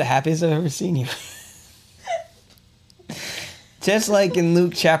 This is the happiest I've ever seen you. Just like in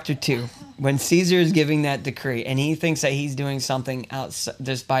Luke chapter 2, when Caesar is giving that decree and he thinks that he's doing something outside,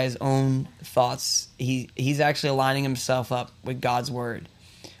 just by his own thoughts, he's actually aligning himself up with God's word.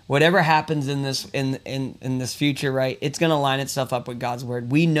 Whatever happens in this in this future, right? It's going to line itself up with God's word.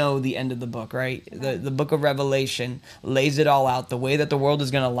 We know the end of the book, right? The book of Revelation lays it all out. The way that the world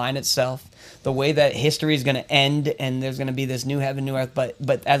is going to line itself, the way that history is going to end, and there's going to be this new heaven, new earth.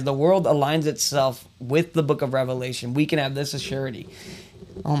 But as the world aligns itself with the book of Revelation, we can have this assurity.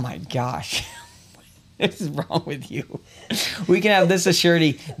 Oh my gosh. What is wrong with you? We can have this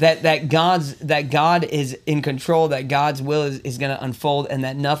assurity that God is in control, that God's will is going to unfold, and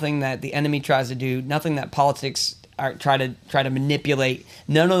that nothing that the enemy tries to do, nothing that politics try to manipulate,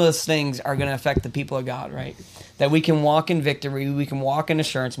 none of those things are going to affect the people of God, right? That we can walk in victory, we can walk in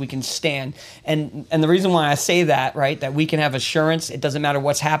assurance, we can stand. And the reason why I say that, right, that we can have assurance, it doesn't matter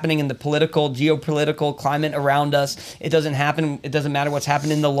what's happening in the geopolitical climate around us. It doesn't matter what's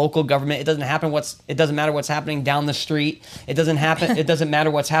happening in the local government. It doesn't matter what's happening down the street. It doesn't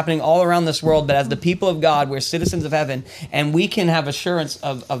matter what's happening all around this world. But as the people of God, we're citizens of heaven, and we can have assurance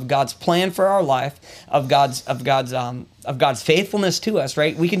of God's plan for our life, of God's faithfulness to us,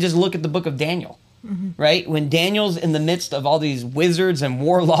 right? We can just look at the book of Daniel. Mm-hmm. Right? When Daniel's in the midst of all these wizards and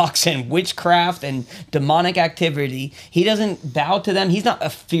warlocks and witchcraft and demonic activity, he doesn't bow to them. He's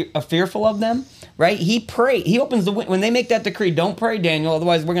not fearful of them, right? He prayed. He opens the window. When they make that decree, don't pray, Daniel,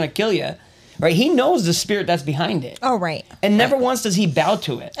 otherwise we're going to kill you. Right? He knows the spirit that's behind it. Oh, right. And never once does he bow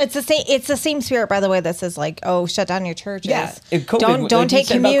to it. It's the same spirit, by the way, that says like, oh, shut down your churches. Yeah. Don't like take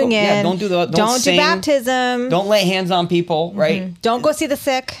communion. Yeah, don't do baptism. Don't lay hands on people, right? Mm-hmm. Don't go see the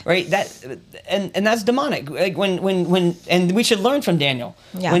sick. Right? And that's demonic. Like when and we should learn from Daniel.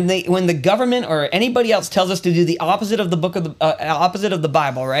 Yeah. When the government or anybody else tells us to do the opposite of the book of opposite of the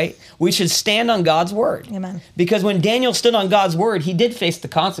Bible, right? We should stand on God's word. Amen. Because when Daniel stood on God's word, he did face the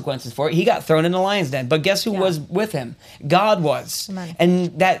consequences for it. He got thrown in the lion's den. But guess who was with him? God was. Amen.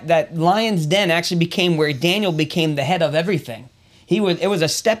 And that lion's den actually became where Daniel became the head of everything. It was a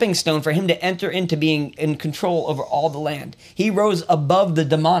stepping stone for him to enter into being in control over all the land. He rose above the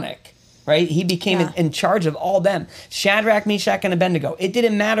demonic, right? He became in charge of all them. Shadrach, Meshach, and Abednego. It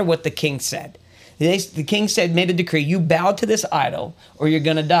didn't matter what the king said. The king made a decree, you bow to this idol or you're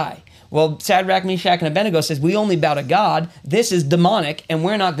going to die. Well, Shadrach, Meshach, and Abednego says, we only bow to God. This is demonic, and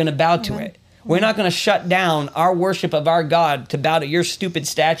we're not going to bow to it. We're not going to shut down our worship of our God to bow to your stupid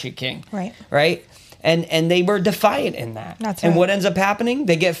statue, king. Right. Right? And they were defiant in that. That's and right. what ends up happening?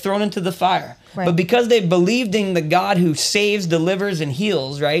 They get thrown into the fire. Right. But because they believed in the God who saves, delivers, and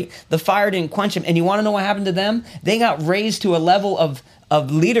heals, right? The fire didn't quench them. And you want to know what happened to them? They got raised to a level of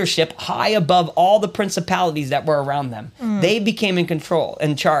leadership high above all the principalities that were around them. They became in control,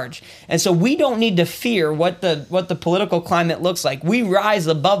 in charge. And so we don't need to fear what the political climate looks like. We rise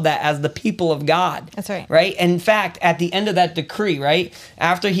above that as the people of God. That's right. Right? In fact, at the end of that decree, right,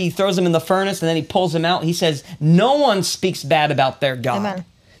 after he throws them in the furnace and then he pulls them out, he says, no one speaks bad about their God. Amen.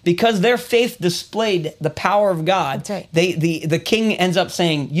 Because their faith displayed the power of God. That's right. The king ends up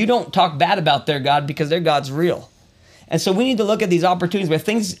saying, you don't talk bad about their God because their God's real. And so we need to look at these opportunities where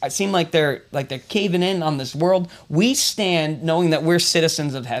things seem like they're caving in on this world. We stand knowing that we're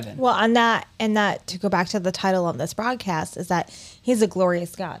citizens of heaven. Well, and that to go back to the title of this broadcast is that He's a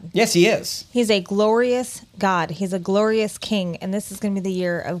glorious God. Yes, he is. He's a glorious God. He's a glorious King, and this is going to be the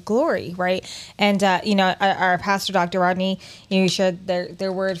year of glory, right? And our pastor, Dr. Rodney, he shared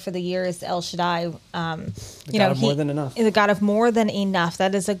their word for the year is El Shaddai. The God of more than enough. The God of more than enough.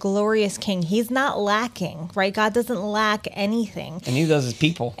 That is a glorious King. He's not lacking, right? God doesn't lack anything, and neither does his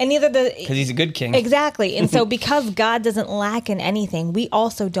people. And neither because he's a good King. Exactly. And so, because God doesn't lack in anything, we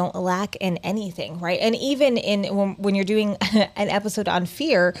also don't lack in anything, right? And even when you're doing an episode on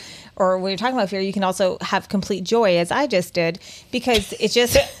fear, or when you're talking about fear, you can also have complete joy, as I just did, because it's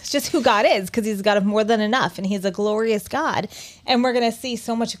just who God is, because he's a God of more than enough, and he's a glorious God. And we're going to see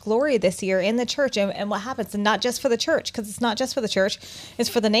so much glory this year in the church, and what happens, and not just for the church, because it's not just for the church, it's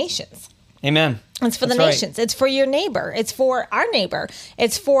for the nations. Amen. It's for the nations. Right. It's for your neighbor. It's for our neighbor.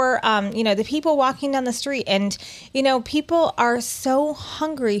 It's for, the people walking down the street. And, people are so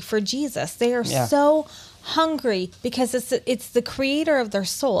hungry for Jesus. They are so hungry because it's the creator of their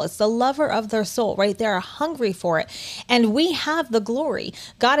soul. It's the lover of their soul, right? They're hungry for it. And we have the glory.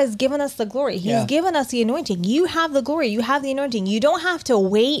 God has given us the glory. He's given us the anointing. You have the glory. You have the anointing. You don't have to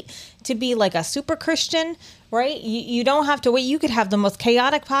wait to be like a super Christian, right? You don't have to wait. You could have the most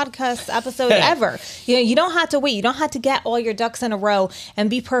chaotic podcast episode ever. You don't have to wait. You don't have to get all your ducks in a row and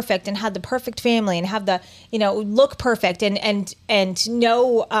be perfect and have the perfect family and have the, look perfect and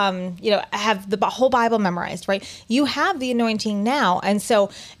know, have the whole Bible memorized, right? You have the anointing now. And so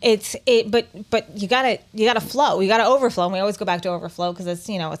but you gotta flow. You gotta overflow. And we always go back to overflow because it's,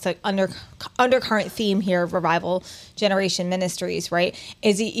 it's an undercurrent theme here of Revival Generation Ministries, right?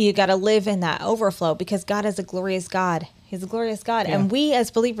 Is you gotta live in that overflow because God is a glorious God. He's a glorious God. Yeah. And we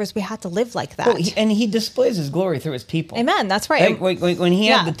as believers, we have to live like that. Well, and he displays his glory through his people. Amen. That's right. When he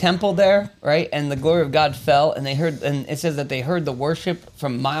had the temple there, right, and the glory of God fell, and it says that they heard the worship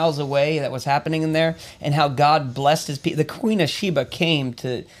from miles away that was happening in there, and how God blessed his people. The Queen of Sheba came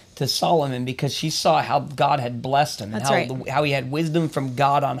to Solomon because she saw how God had blessed him and how he had wisdom from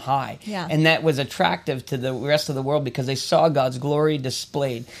God on high. Yeah. And that was attractive to the rest of the world because they saw God's glory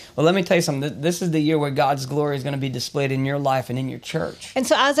displayed. Well, let me tell you something. This is the year where God's glory is going to be displayed in your life and in your church. And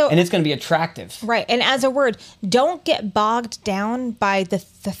so and it's going to be attractive. Right. And as a word, don't get bogged down by the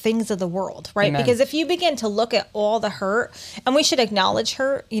things of the world, right? Amen. Because if you begin to look at all the hurt, and we should acknowledge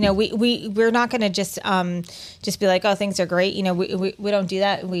hurt, we're not going to just be like, oh, things are great. We don't do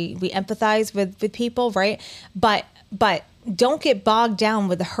that. We empathize with people, right? But don't get bogged down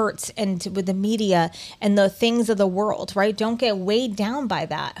with the hurts and with the media and the things of the world, right? Don't get weighed down by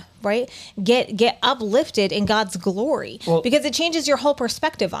that, right? Get uplifted in God's glory because it changes your whole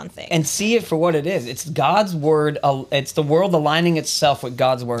perspective on things. And see it for what it is. It's God's word. It's the world aligning itself with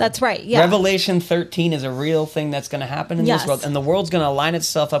God's word. That's right. Yeah. Revelation 13 is a real thing that's going to happen in this world. And the world's going to align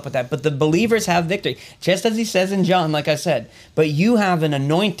itself up with that. But the believers have victory. Just as he says in John, like I said, but you have an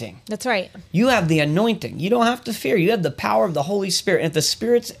anointing. That's right. You have the anointing. You don't have to fear. You have the power of the Holy Spirit. And if the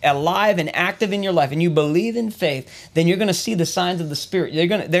Spirit's alive and active in your life and you believe in faith, then you're going to see the signs of the Spirit.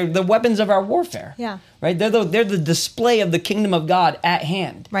 They're the weapons of our warfare. Yeah. Right? They're the display of the kingdom of God at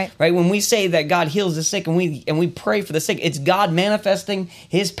hand. Right. Right? When we say that God heals the sick and we pray for the sick, it's God manifesting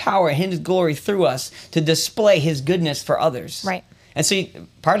his power and his glory through us to display his goodness for others. Right. And so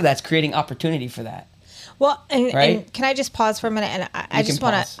part of that's creating opportunity for that. Well, and can I just pause for a minute? And I just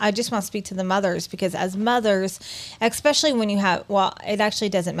want to speak to the mothers, because as mothers, especially when you have, it actually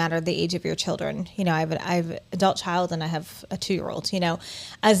doesn't matter the age of your children. I have an adult child and I have a 2-year-old.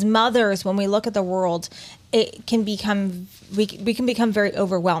 As mothers, when we look at the world, it can become we can become very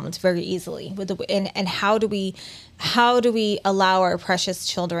overwhelmed very easily with and how do we allow our precious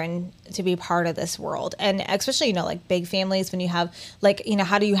children to be part of this world? And especially, like big families, when you have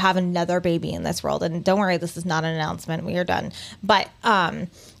how do you have another baby in this world? And don't worry, this is not an announcement. We are done. But,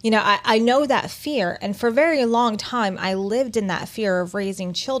 I know that fear. And for a very long time, I lived in that fear of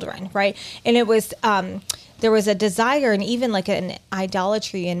raising children. Right. And it was, there was a desire and even like an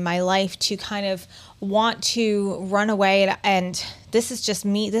idolatry in my life to kind of want to run away. And this is just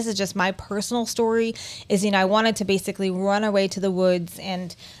me. This is just my personal story is, I wanted to basically run away to the woods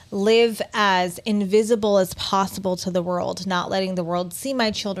and live as invisible as possible to the world, not letting the world see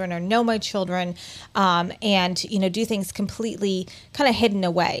my children or know my children, and, do things completely kind of hidden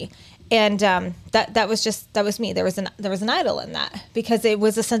away. And that was me. There was an idol in that, because it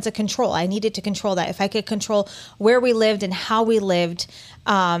was a sense of control. I needed to control that. If I could control where we lived and how we lived,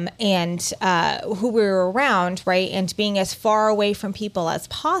 and who we were around, right, and being as far away from people as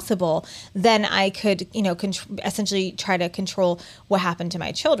possible, then I could, essentially try to control what happened to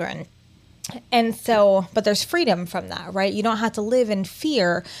my children. And so, but there's freedom from that, right? You don't have to live in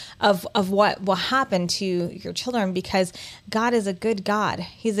fear of what will happen to your children, because God is a good God.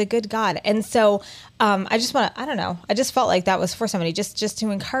 He's a good God. And so, I just felt like that was for somebody, just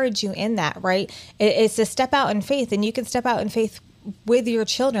to encourage you in that, right? It's to step out in faith, and you can step out in faith with your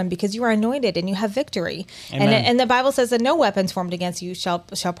children, because you are anointed and you have victory. And the Bible says that no weapons formed against you shall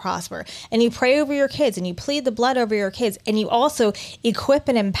prosper. And you pray over your kids, and you plead the blood over your kids, and you also equip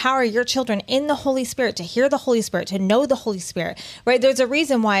and empower your children in the Holy Spirit, to hear the Holy Spirit, to know the Holy Spirit, right? There's a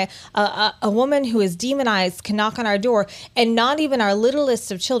reason why a woman who is demonized can knock on our door, and not even our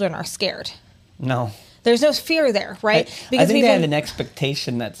littlest of children are scared. No. There's no fear there, right? Because I think they had an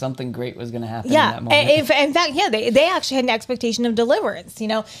expectation that something great was going to happen in that moment. In fact, they actually had an expectation of deliverance.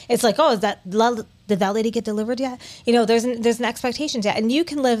 It's like, oh, did that lady get delivered yet? There's an expectation to that, and you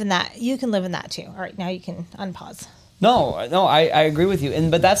can live in that. You can live in that too. All right, now you can unpause. No, I agree with you,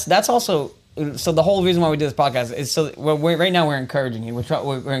 but that's also. So the whole reason why we do this podcast is so right now we're encouraging you. We're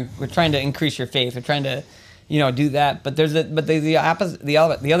trying to increase your faith. We're trying to do that. But there's the opposite,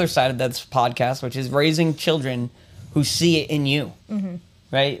 the other side of this podcast, which is raising children who see it in you,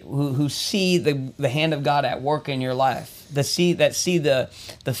 right? Who see the hand of God at work in your life, that see the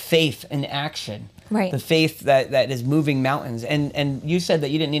faith in action, right? The faith that is moving mountains. And you said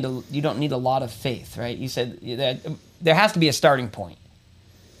that you don't need a lot of faith, right? You said that there has to be a starting point,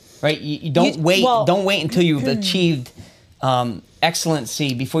 right? You don't wait until you've achieved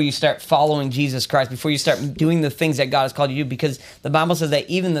excellency before you start following Jesus Christ, before you start doing the things that God has called you to do, because the Bible says that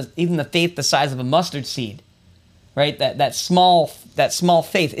even the faith the size of a mustard seed, right? That small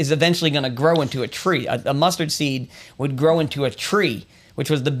faith is eventually going to grow into a tree. A mustard seed would grow into a tree, which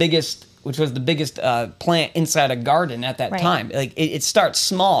was the biggest plant inside a garden at that time. Like it starts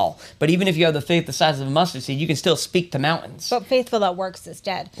small, but even if you have the faith the size of a mustard seed, you can still speak to mountains. But faith without works is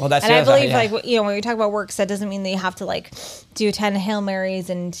dead. Well, that's and I believe when we talk about works, that doesn't mean that you have to do 10 Hail Marys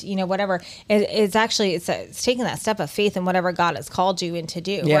and whatever. It's taking that step of faith in whatever God has called you in to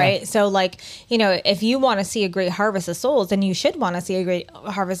do, right? So if you want to see a great harvest of souls, then you should want to see a great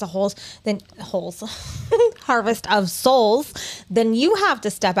harvest of harvest of souls, then you have to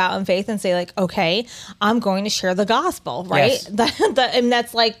step out in faith and say okay, I'm going to share the gospel, right? Yes. And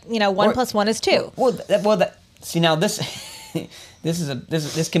that's 1 + 1 is 2. See, now this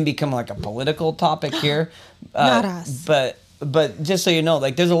can become like a political topic here. Not us. But just so you know,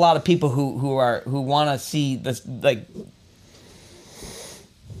 there's a lot of people who want to see this,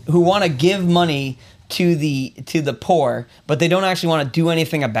 who want to give money to the poor, but they don't actually want to do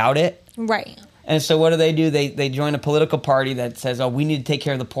anything about it. Right. And so what do? They join a political party that says, "Oh, we need to take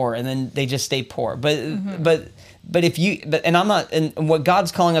care of the poor," and then they just stay poor. But what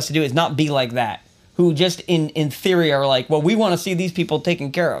God's calling us to do is not be like that. Who just in theory are well, we want to see these people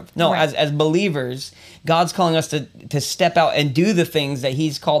taken care of. No, right. as believers, God's calling us to step out and do the things that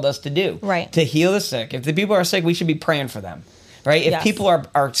He's called us to do. Right. To heal the sick. If the people are sick, we should be praying for them. Right? If people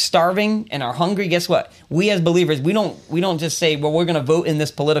are starving and are hungry, guess what? We as believers, we don't just say, well, we're going to vote in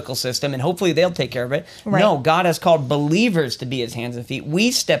this political system and hopefully they'll take care of it. Right. No, God has called believers to be His hands and feet. We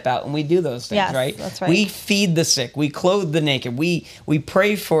step out and we do those things, right? That's right. We feed the sick. We clothe the naked. We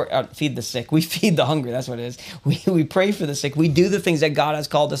pray for, feed the sick. We feed the hungry. That's what it is. We pray for the sick. We do the things that God has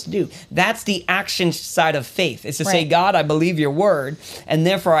called us to do. That's the action side of faith. It's to say, God, I believe your word and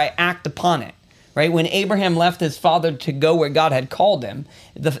therefore I act upon it. Right? When Abraham left his father to go where God had called him,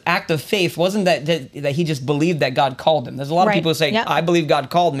 the act of faith wasn't that he just believed that God called him. There's a lot of people who say, I believe God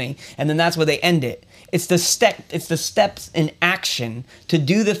called me, and then that's where they end it. It's the steps in action to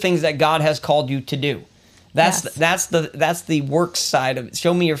do the things that God has called you to do. That's the works side of it.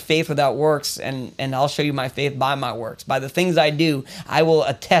 Show me your faith without works, and I'll show you my faith by my works. By the things I do, I will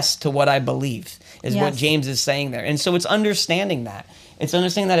attest to what I believe, is what James is saying there. And so it's understanding that. It's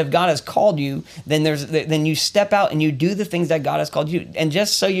understanding that if God has called you, then you step out and you do the things that God has called you. And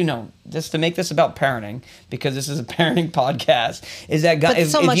just so you know, just to make this about parenting, because this is a parenting podcast, is that God,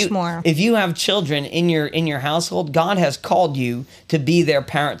 if you have children in your household, God has called you to be their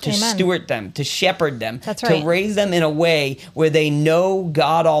parent, to steward them, to shepherd them, to raise them in a way where they know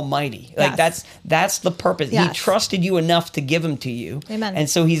God Almighty. That's the purpose. Yes. He trusted you enough to give them to you. Amen. And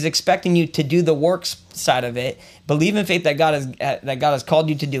so He's expecting you to do the works side of it, believe in faith that God has called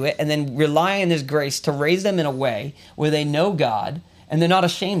you to do it, and then rely on His grace to raise them in a way where they know God and they're not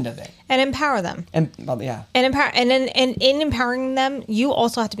ashamed of it. And empower them. And well, yeah. And empower, and in empowering them, you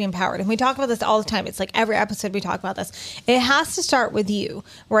also have to be empowered. And we talk about this all the time. It's like every episode we talk about this. It has to start with you,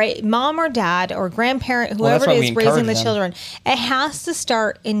 right? Mom or dad or grandparent, whoever it is raising the children. It has to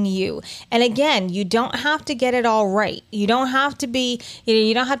start in you. And again, you don't have to get it all right. You don't have to be,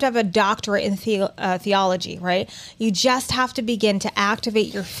 you don't have to have a doctorate in theology, right? You just have to begin to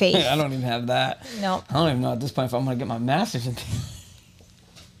activate your faith. I don't even have that. No. I don't even know at this point if I'm going to get my master's in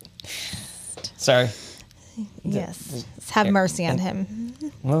Sorry. Yes. Have mercy on him.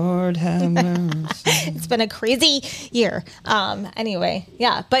 Lord have mercy. It's been a crazy year. Anyway,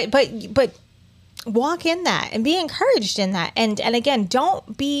 yeah, but walk in that and be encouraged in that. And again,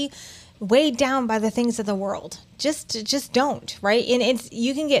 don't be weighed down by the things of the world. Just don't, right? And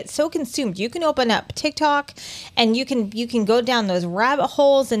you can get so consumed. You can open up TikTok and you can go down those rabbit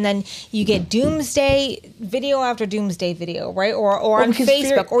holes, and then you get doomsday video after doomsday video, right? Or on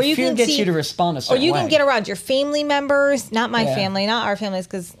Facebook, or you fear can gets see, you to respond a certain or you way. can get around your family members, not my family, not our families,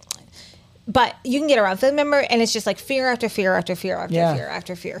 but you can get around family member, and it's just like fear after fear after fear after fear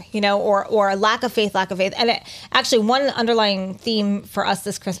after fear, or lack of faith. And actually, one underlying theme for us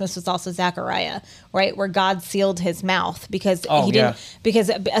this Christmas was also Zechariah, right, where God sealed his mouth because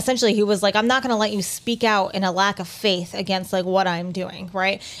because essentially he was like, I'm not going to let you speak out in a lack of faith against like what I'm doing,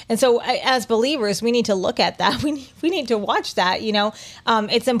 right? And so as believers, we need to look at that. We need to watch that.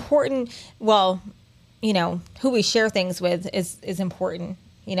 It's important. Well, who we share things with is important.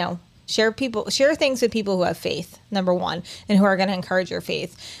 Share things with people who have faith, number one, and who are going to encourage your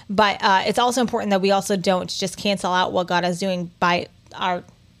faith. But it's also important that we also don't just cancel out what God is doing by our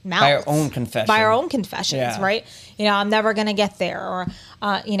mouths. By our own confession. By our own confessions, right? I'm never going to get there, or,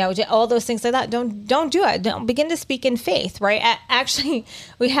 all those things like that. Don't do it. Don't begin to speak in faith, right? Actually,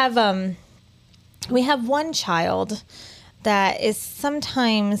 we have one child that is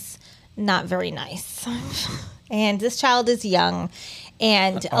sometimes not very nice. And this child is young.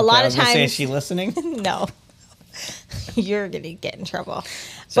 And a lot of times, is she listening? No, you're gonna get in trouble.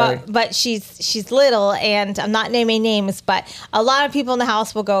 Sorry. But she's little, and I'm not naming names, but a lot of people in the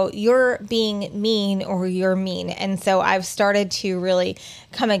house will go, "You're being mean," or "You're mean," and so I've started to really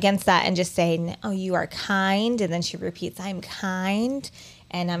come against that and just say, "Oh, you are kind," and then she repeats, "I'm kind."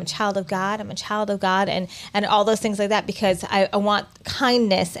 And I'm a child of God. I'm a child of God, and all those things like that, because I want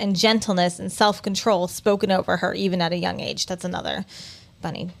kindness and gentleness and self-control spoken over her even at a young age. That's another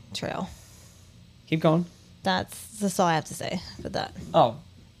bunny trail. Keep going. That's all I have to say for that. Oh,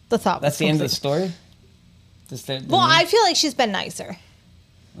 the thought. That's the end of the story. I feel like she's been nicer.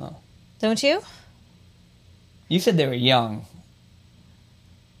 Oh, don't you? You said they were young.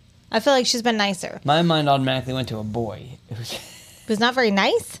 I feel like she's been nicer. My mind automatically went to a boy. Who's not very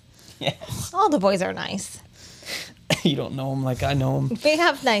nice? Yes. All the boys are nice. You don't know them like I know them. We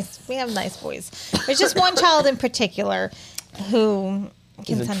have nice boys. There's just one child in particular who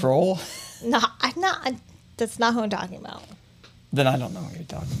is a troll. No, I'm not. That's not who I'm talking about. Then I don't know what you're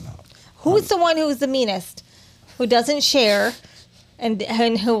talking about. Who's the one who's the meanest? Who doesn't share, and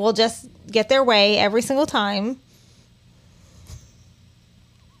who will just get their way every single time?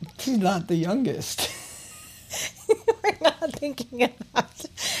 She's not the youngest. We're not thinking about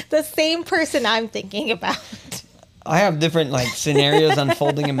the same person I'm thinking about. I have different scenarios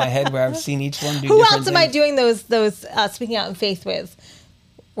unfolding in my head where I've seen each one do Who different else am I doing those speaking out in faith with?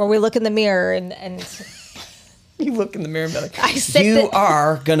 Where we look in the mirror and you look in the mirror and be like, you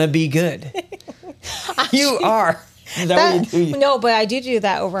are gonna be good. You are. Is that what you do? No, but I do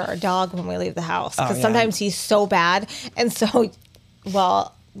that over our dog when we leave the house, because sometimes he's so bad, and so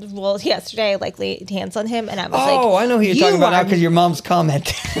well, yesterday I laid hands on him, and I was like, "Oh, I know who you're talking about now because your mom's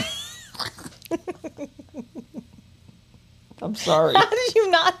comment." I'm sorry. How did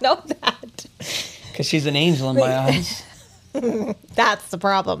you not know that? Because she's an angel in my eyes. That's the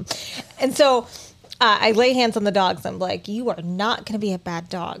problem. And so I lay hands on the dogs. I'm like, you are not going to be a bad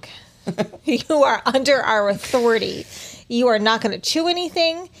dog. You are under our authority. You are not going to chew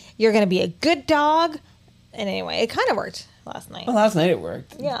anything. You're going to be a good dog. And anyway, it kind of worked last night. Well, last night it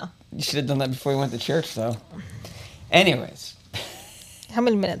worked. Yeah. You should have done that before you went to church, though. Anyways. How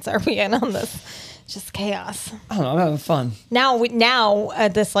many minutes are we in on this? Just chaos. I don't know. I'm having fun. Now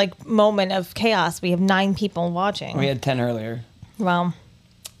at this moment of chaos, we have 9 people watching. We had 10 earlier. Well,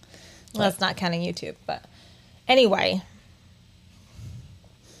 that's not counting YouTube. But anyway,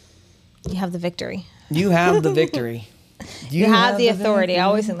 you have the victory. You have the victory. You have the authority. I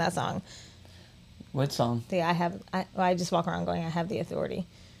always sing that song. What song? I just walk around going, I have the authority.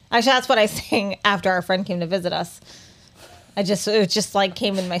 Actually, that's what I sang after our friend came to visit us. it just like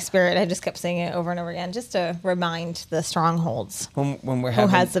came in my spirit. I just kept singing it over and over again, just to remind the strongholds When we're who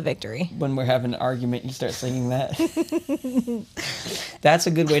having, has the victory. when we're having an argument, you start singing that. That's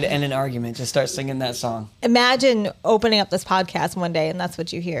a good way to end an argument. Just start singing that song. Imagine opening up this podcast one day and that's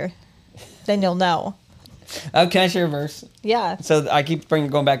what you hear. Then you'll know. Can I share a verse? Yeah. So I keep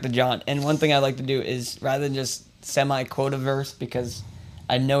going back to John, and one thing I like to do is rather than just semi-quote a verse because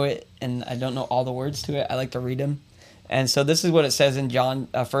I know it and I don't know all the words to it, I like to read them. And so this is what it says in John,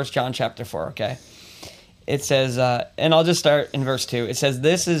 1 John chapter 4, okay? It says, and I'll just start in verse 2. It says,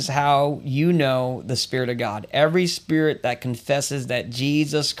 "This is how you know the Spirit of God. Every spirit that confesses that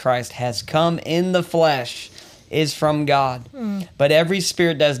Jesus Christ has come in the flesh is from God. But every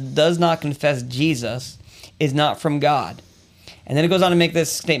spirit that does not confess Jesus is not from God." And then it goes on to make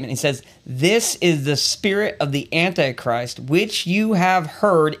this statement. He says, "This is the spirit of the Antichrist, which you have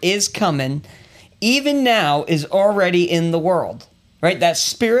heard is coming, even now is already in the world." Right? That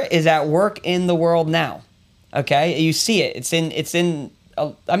spirit is at work in the world now. Okay? You see it. You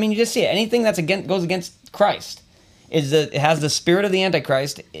just see it. Anything that's goes against Christ it has the spirit of the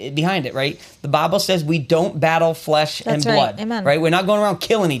Antichrist behind it, right? The Bible says we don't battle flesh and blood. Amen. Right? We're not going around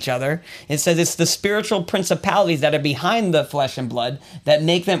killing each other. It says it's the spiritual principalities that are behind the flesh and blood that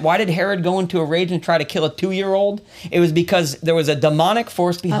make them. Why did Herod go into a rage and try to kill a 2-year-old? It was because there was a demonic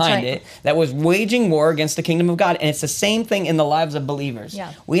force behind it that was waging war against the kingdom of God. And it's the same thing in the lives of believers.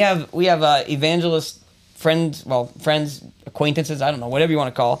 Yeah. We have evangelist friends, acquaintances, I don't know, whatever you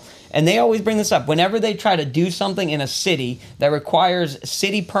want to call. And they always bring this up. Whenever they try to do something in a city that requires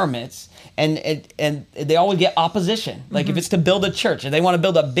city permits, and they always get opposition. Like if it's to build a church, and they want to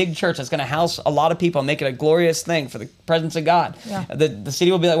build a big church that's going to house a lot of people and make it a glorious thing for the presence of God. Yeah. The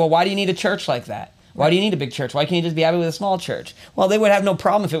city will be like, well, why do you need a church like that? Why do you need a big church? Why can't you just be happy with a small church? Well, they would have no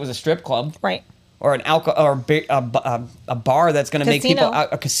problem if it was a strip club. Right. Or an alcohol, or a bar that's going to make people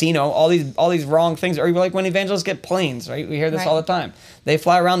a casino, all these wrong things. Or like when evangelists get planes, right? We hear this all the time. They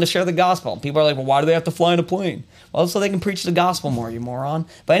fly around to share the gospel. People are like, well, why do they have to fly in a plane? Well, so they can preach the gospel more, you moron.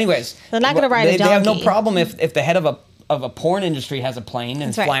 But anyways, they're not going to ride a donkey. They have no problem if the head of a porn industry has a plane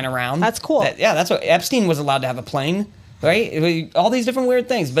and is flying around. That's cool. That's what Epstein was allowed to have a plane. Right? All these different weird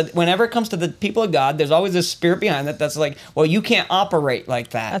things. But whenever it comes to the people of God, there's always this spirit behind that that's like, well, you can't operate like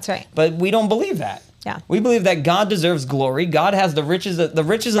that. That's right. But we don't believe that. Yeah. We believe that God deserves glory. God has the riches. The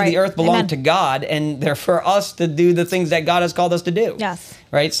riches of the earth belong to God, and they're for us to do the things that God has called us to do. Yes.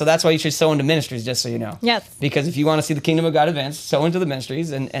 Right? So that's why you should sow into ministries, just so you know. Yes. Because if you want to see the kingdom of God advance, sow into the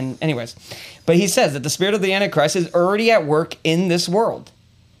ministries. And anyways. But he says that the spirit of the Antichrist is already at work in this world.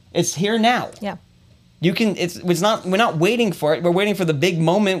 It's here now. Yeah. It's not. We're not waiting for it. We're waiting for the big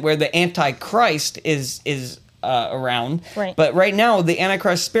moment where the Antichrist is around. Right. But right now, the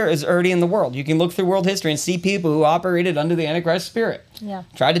Antichrist spirit is already in the world. You can look through world history and see people who operated under the Antichrist spirit. Yeah.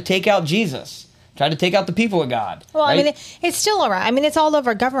 Tried to take out Jesus. Tried to take out the people of God. Well, right? I mean, it's still around. I mean, it's all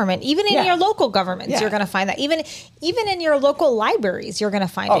over government. Even in your local governments, you're going to find that. Even in your local libraries, you're going to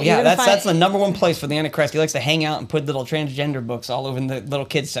find it. Oh, yeah. That's the number one place for the Antichrist. He likes to hang out and put little transgender books all over in the little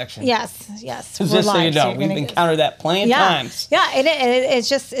kids section. Yes. Just so you know, we've encountered that plenty of times. Yeah, and it's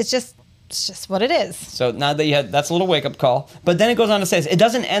just what it is. So now that that's a little wake-up call. But then it goes on to say, it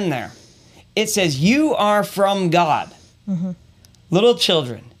doesn't end there. It says, you are from God, little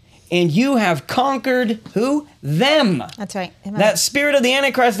children, and you have conquered who? Them. That's right. Amen. That spirit of the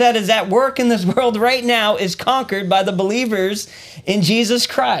Antichrist that is at work in this world right now is conquered by the believers in Jesus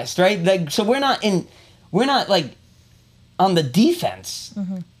Christ, right? So we're not like on the defense.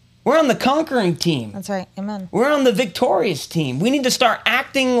 We're on the conquering team. That's right. Amen. We're on the victorious team. We need to start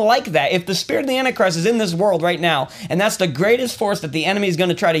acting like that. If the spirit of the Antichrist is in this world right now, and that's the greatest force that the enemy is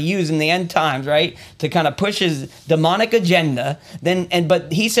going to try to use in the end times, right, to kind of push his demonic agenda,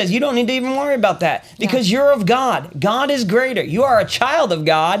 but he says you don't need to even worry about that because you're of God. God is greater. You are a child of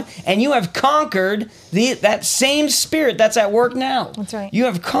God, and you have conquered that same spirit that's at work now. That's right. You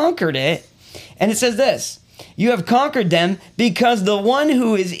have conquered it, and it says this. You have conquered them because the one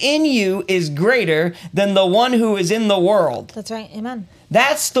who is in you is greater than the one who is in the world. That's right. Amen.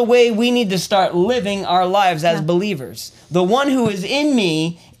 That's the way we need to start living our lives as believers. The one who is in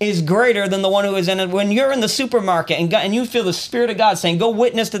me is greater than the one who is in it. When you're in the supermarket and you feel the Spirit of God saying, go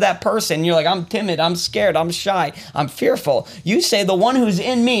witness to that person. You're like, I'm timid, I'm scared, I'm shy, I'm fearful. You say the one who's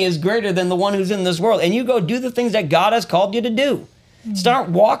in me is greater than the one who's in this world. And you go do the things that God has called you to do. Start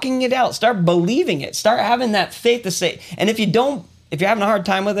walking it out. Start believing it. Start having that faith to say. And if you're having a hard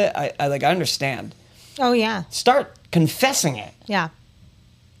time with it, I understand. Oh yeah. Start confessing it. Yeah.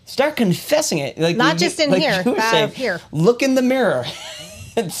 Start confessing it. Like not just in here, here. here. Look in the mirror.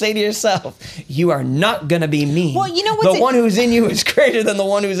 and say to yourself, you are not going to be me. Well, you know what's the one who's in you is greater than the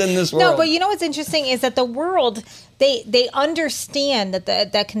one who's in this world. No, but you know what's interesting is that the world, they understand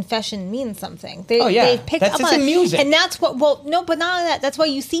that confession means something. They picked that's up it's on in music. And that's what, well, no, but not only that, that's why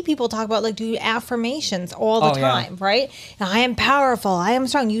you see people talk about, like, do affirmations all the time, right? I am powerful, I am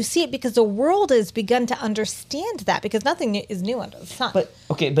strong. You see it because the world has begun to understand that, because nothing is new under the sun. But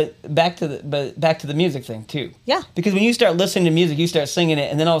back to the music thing too. Yeah. Because when you start listening to music, you start singing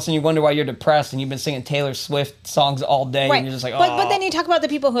it, and then all of a sudden you wonder why you're depressed, and you've been singing Taylor Swift songs all day, right. and you're just like, oh. But then you talk about the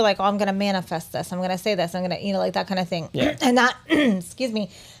people who are like, oh, I'm going to manifest this, I'm going to say this, I'm going to, like that kind of thing. Yeah. And not, excuse me,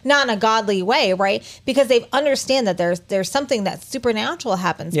 not in a godly way, right? Because they understand that there's something that supernatural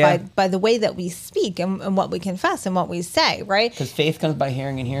happens by the way that we speak and what we confess and what we say, right? Because faith comes by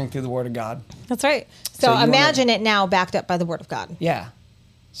hearing, and hearing through the word of God. That's right. So imagine it now backed up by the word of God. Yeah.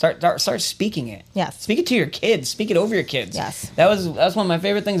 Start speaking it. Yes. Speak it to your kids. Speak it over your kids. Yes. That was one of my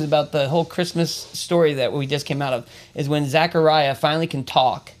favorite things about the whole Christmas story that we just came out of, is when Zechariah finally can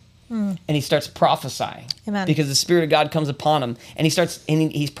talk. And he starts prophesying. Amen. Because the Spirit of God comes upon him. And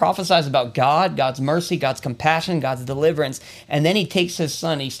he prophesies about God, God's mercy, God's compassion, God's deliverance. And then he takes his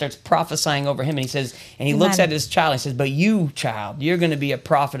son, he starts prophesying over him, and he says, and he looks at his child, and he says, but you, child, you're going to be a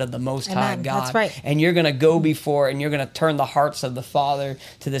prophet of the Most High God. That's right. And you're going to go before, and you're going to turn the hearts of the father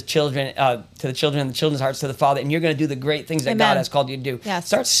to the children, and the children's hearts to the father, and you're going to do the great things that God has called you to do. Yes.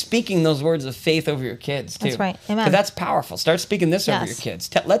 Start speaking those words of faith over your kids, too. That's right. Amen. Because that's powerful. Start speaking this over your kids.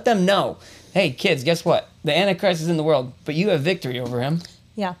 Let them know, hey, kids, guess what? The Antichrist is in the world, but you have victory over him.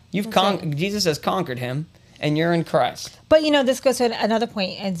 Yeah. Jesus has conquered him, and you're in Christ. But, this goes to another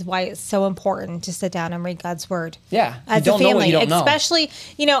point, and why it's so important to sit down and read God's word. Yeah. As you don't a family, know what you don't know. especially,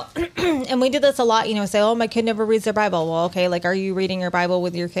 and we did this a lot, say, oh, my kid never reads their Bible. Well, okay, like, are you reading your Bible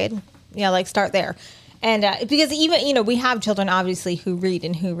with your kid? Yeah, like, start there. And because even, we have children, obviously, who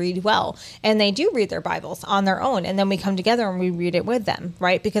read well. And they do read their Bibles on their own. And then we come together and we read it with them,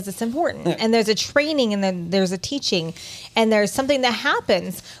 right? Because it's important. Yeah. And there's a training, and then there's a teaching. And there's something that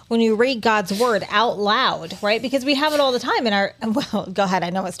happens when you read God's word out loud, right? Because we have it all the time in our, well, go ahead.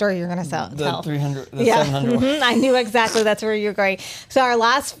 I know what story you're going to tell. The 700 Mm-hmm. I knew exactly that's where you're going. So our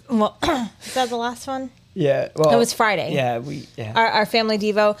last, is that the last one? Yeah, well, it was Friday. Yeah, our family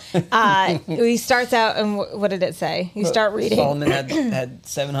devo. We starts out, and what did it say? You start reading. Solomon had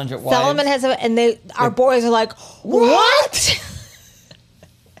 700 wives. Solomon has, and our boys are like, what?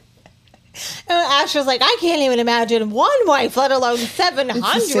 And Asher's like, I can't even imagine one wife, let alone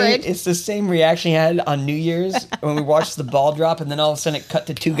 700. It's the same reaction he had on New Year's when we watched the ball drop, and then all of a sudden it cut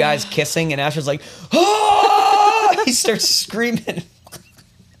to two guys kissing, and Asher's like, oh! He starts screaming.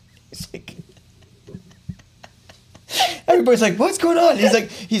 He's like. Everybody's like, what's going on?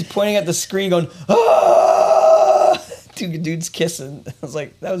 He's pointing at the screen going, ah! Two dudes kissing. I was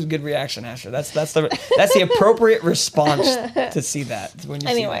like, that was a good reaction, Asher. That's the appropriate response to see that. When you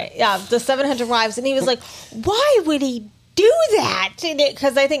anyway, the 700 wives. And he was like, why would he do that?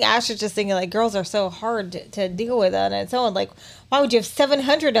 Because I think Asher's just thinking, like, girls are so hard to deal with on its own. Like, why would you have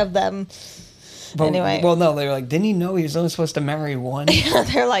 700 of them? But, anyway. Well, no, they were like, didn't he know he was only supposed to marry one?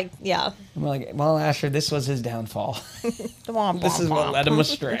 They're like, yeah. And we're like, well, Asher, this was his downfall. This is what led him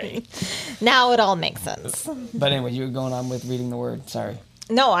astray. Now it all makes sense. But anyway, you were going on with reading the word. Sorry.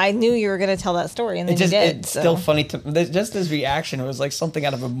 No, I knew you were going to tell that story, and then you did. It's still funny just his reaction. It was like something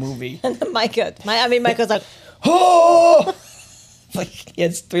out of a movie. And then Micah's like, oh! Like he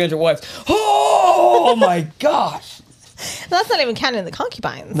had 300 wives. Oh my gosh! That's not even counting the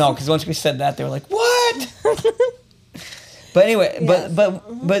concubines. No, because once we said that, they were like, "What?" But anyway, yes.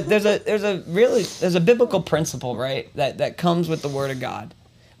 but there's a biblical principle, right? That comes with the Word of God.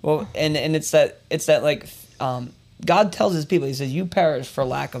 Well, and it's that like God tells His people, He says, "You perish for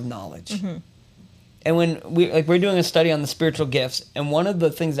lack of knowledge." Mm-hmm. And when we're doing a study on the spiritual gifts, and one of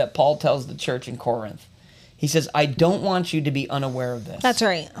the things that Paul tells the church in Corinth, he says, I don't want you to be unaware of this. That's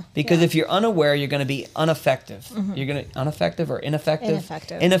right. Because if you're unaware, you're going to be ineffective. Mm-hmm. You're going to ineffective or ineffective?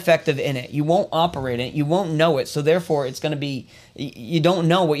 Ineffective in it. You won't operate in it. You won't know it. So therefore, it's going to be, you don't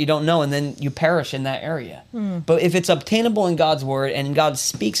know what you don't know, and then you perish in that area. Mm. But if it's obtainable in God's word and God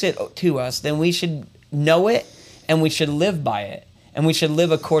speaks it to us, then we should know it and we should live by it. And we should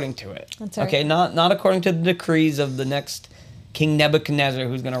live according to it. That's right. Okay, not according to the decrees of the next King Nebuchadnezzar,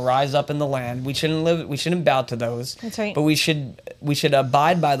 who's going to rise up in the land. We shouldn't bow to those. That's right. But we should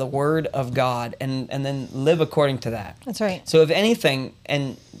abide by the word of God and then live according to that. That's right. So if anything,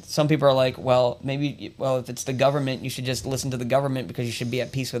 and some people are like, if it's the government, you should just listen to the government because you should be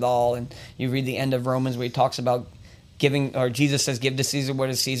at peace with all. And you read the end of Romans where he talks about giving, or Jesus says, give to Caesar what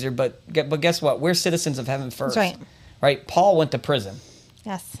is Caesar. But guess what? We're citizens of heaven first. That's right. Right? Paul went to prison.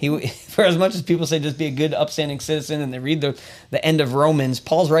 Yes. For as much as people say just be a good, upstanding citizen, and they read the end of Romans,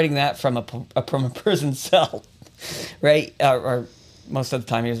 Paul's writing that from a prison cell, right? Or most of the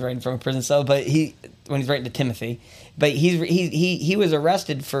time he was writing from a prison cell, but when he's writing to Timothy, but he was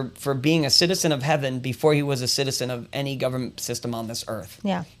arrested for being a citizen of heaven before he was a citizen of any government system on this earth.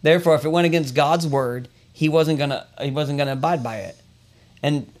 Yeah. Therefore, if it went against God's word, he wasn't gonna abide by it.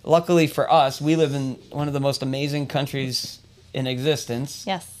 And luckily for us, we live in one of the most amazing countries in existence.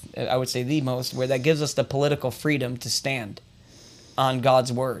 Yes. I would say the most, where that gives us the political freedom to stand on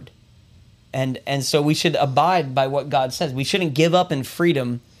God's word. And so we should abide by what God says. We shouldn't give up in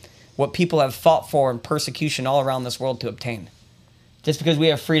freedom what people have fought for in persecution all around this world to obtain. Just because we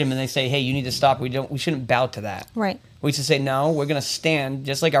have freedom and they say, hey, you need to stop, we shouldn't bow to that. Right. We should say, no, we're going to stand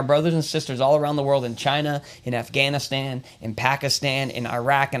just like our brothers and sisters all around the world, in China, in Afghanistan, in Pakistan, in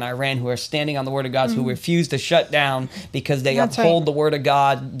Iraq and Iran, who are standing on the word of God, who refuse to shut down because they uphold the word of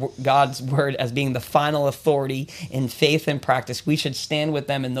God, God's word, as being the final authority in faith and practice. We should stand with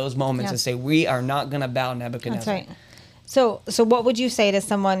them in those moments and say, we are not going to bow Nebuchadnezzar. That's right. So what would you say to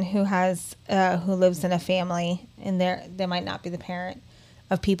someone who has who lives in a family and they might not be the parent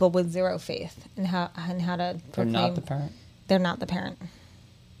of people with zero faith, and how to proclaim? They're not the parent? They're not the parent.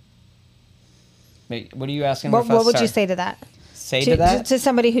 Wait, what are you asking? What would you say to that? To that? To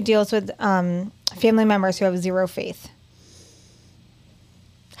somebody who deals with family members who have zero faith.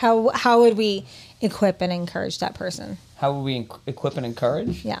 How would we equip and encourage that person? How would we equip and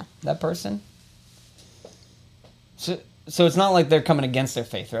encourage that person? So it's not like they're coming against their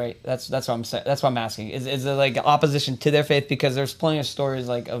faith, right? That's what I'm saying. That's what I'm asking. Is it like opposition to their faith? Because there's plenty of stories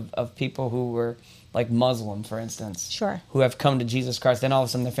like of people who were like Muslim, for instance, sure, who have come to Jesus Christ. Then all of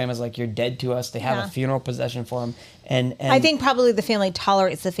a sudden their family's like, "You're dead to us." They have a funeral procession for them, and I think probably the family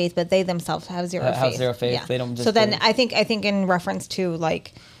tolerates the faith, but they themselves have zero faith. Have zero faith. Yeah. They don't. Just so then I think in reference to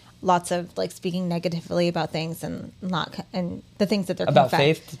like lots of like speaking negatively about things and the things that they're about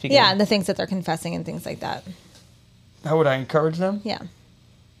faith. And the things that they're confessing and things like that. How would I encourage them? Yeah.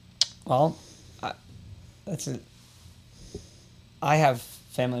 Well, I have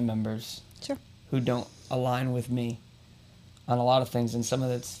family members who don't align with me on a lot of things, and some of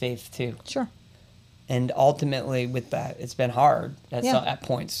it's faith too. Sure. And ultimately, with that, it's been hard at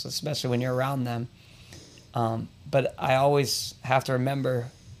points, especially when you're around them. But I always have to remember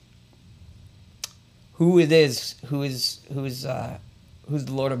who it is who's the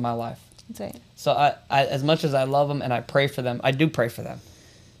Lord of my life. That's right. So I, as much as I love them and I pray for them, I do pray for them.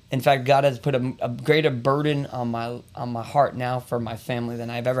 In fact, God has put a greater burden on my heart now for my family than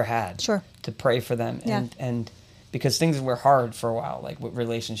I've ever had. Sure. To pray for them, and because things were hard for a while, like with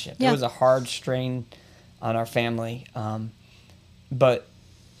relationship, yeah. It was a hard strain on our family. But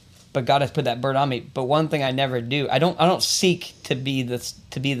God has put that burden on me. But one thing I never do, I don't seek to be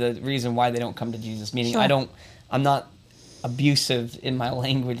the reason why they don't come to Jesus. Meaning, sure. I'm not abusive in my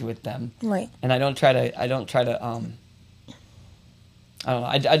language with them, right? And I don't try to I don't try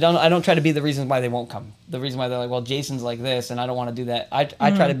to be the reason why they won't come. The reason why they're like, well, Jason's like this, and I don't want to do that. I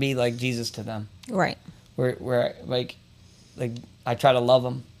try to be like Jesus to them, right? Where like I try to love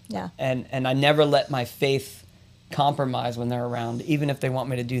them, yeah. And I never let my faith compromise when they're around, even if they want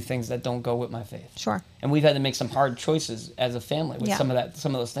me to do things that don't go with my faith. Sure. And we've had to make some hard choices as a family with some of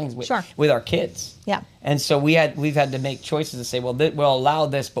those things with our kids. Yeah. And so we've had to make choices to say, well, we'll allow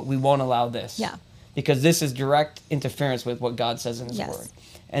this, but we won't allow this. Yeah. Because this is direct interference with what God says in His Word.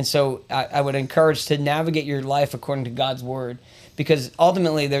 And so I would encourage to navigate your life according to God's Word, because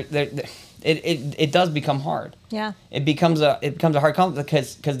ultimately it does become hard. Yeah. It becomes a hard conflict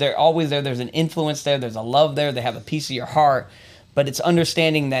because they're always there. There's an influence there. There's a love there. They have a piece of your heart, but it's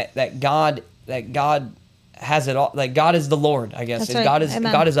understanding that God has it all. Like God is the Lord, I guess. That's right.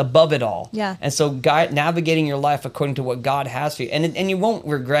 God is above it all. Yeah. And so navigating your life according to what God has for you, and you won't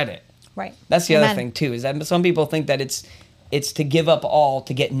regret it. Right. That's the other thing too, is that some people think that it's to give up all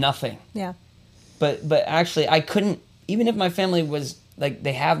to get nothing. Yeah. But actually, I couldn't, even if my family was like,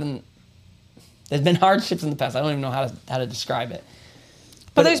 there's been hardships in the past. I don't even know how to describe it.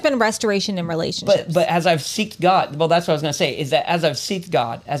 But there's been restoration in relationships. But as I've seeked God, well, that's what I was going to say, is that as I've seeked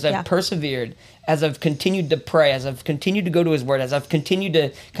God, as I've persevered, as I've continued to pray, as I've continued to go to His Word, as I've continued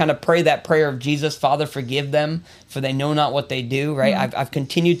to kind of pray that prayer of Jesus, Father, forgive them, for they know not what they do, right? Mm-hmm. I've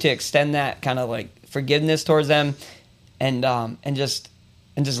continued to extend that kind of like forgiveness towards them, and just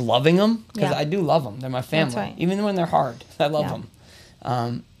loving them, because I do love them. They're my family. That's right. Even when they're hard, I love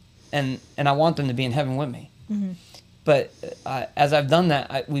them. And I want them to be in heaven with me. Mm-hmm. But as I've done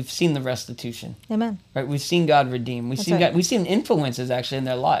that, we've seen the restitution. Amen. Right? We've seen God redeem. We've seen right. God. We've seen influences actually in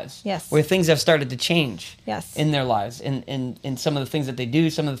their lives. Yes. Where things have started to change. Yes. In their lives, in some of the things that they do,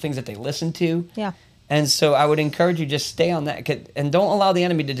 some of the things that they listen to. Yeah. And so I would encourage you, just stay on that, and don't allow the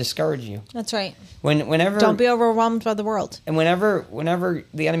enemy to discourage you. That's right. Whenever Don't be overwhelmed by the world. And whenever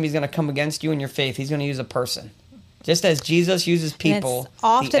the enemy is going to come against you in your faith, he's going to use a person. Just as Jesus uses people, it's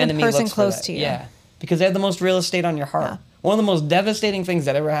often the enemy a person looks for close that. to you. Yeah, because they have the most real estate on your heart. Yeah. One of the most devastating things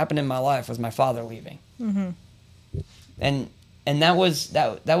that ever happened in my life was my father leaving. Mm-hmm. And that was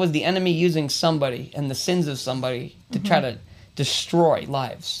the enemy using somebody and the sins of somebody to try to destroy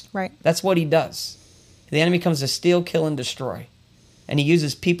lives. Right. That's what he does. The enemy comes to steal, kill, and destroy. And he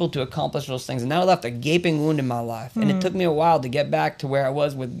uses people to accomplish those things. And that left a gaping wound in my life. And it took me a while to get back to where I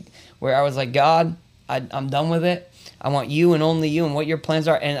was like, God, I'm done with it. I want you and only you and what your plans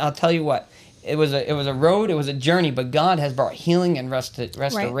are. And I'll tell you what, it was a road, it was a journey, but God has brought healing and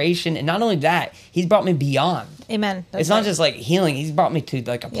restoration. Right. And not only that, he's brought me beyond. Amen. It's not just like healing. He's brought me to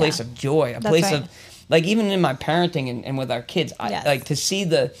like a place of joy, a place of, like even in my parenting and with our kids, I like to see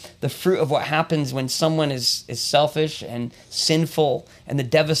the fruit of what happens when someone is selfish and sinful and the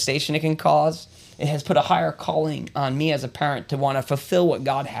devastation it can cause. It has put a higher calling on me as a parent to want to fulfill what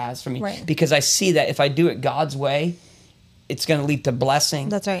God has for me. Right. Because I see that if I do it God's way, it's going to lead to blessing.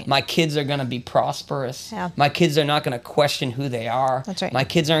 That's right. My kids are going to be prosperous. Yeah. My kids are not going to question who they are. That's right. My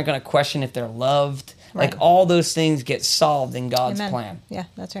kids aren't going to question if they're loved. Right. Like all those things get solved in God's Amen. plan. Yeah,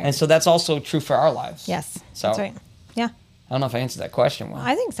 that's right. And so that's also true for our lives. Yes, So that's right. Yeah. I don't know if I answered that question well.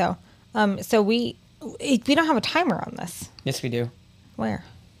 I think so. So we don't have a timer on this. Yes, we do. Where?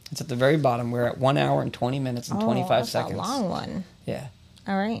 It's at the very bottom. We're at 1 hour and 20 minutes and 25 that's seconds. a long one. Yeah.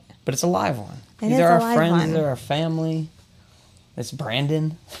 All right. But it's a live one. It These is are a our live friends. one. These are our family. It's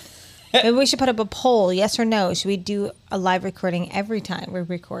Brandon. Maybe we should put up a poll, yes or no. Should we do a live recording every time we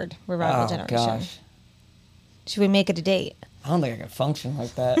record Revival Generation? Gosh. Should we make it a date? I don't think I can function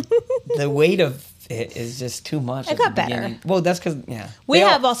like that. The weight of it is just too much. It at the got better. beginning. Well, that's because, yeah. We They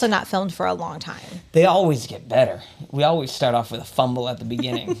have also not filmed for a long time. They always get better. We always start off with a fumble at the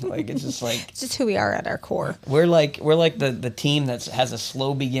beginning. Like, it's just like... It's just who we are at our core. We're like the team that has a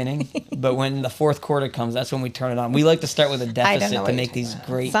slow beginning, but when the fourth quarter comes, that's when we turn it on. We like to start with a I don't deficit know to make these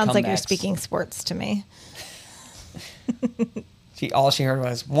great Sounds like you're comebacks. speaking sports to me. All she heard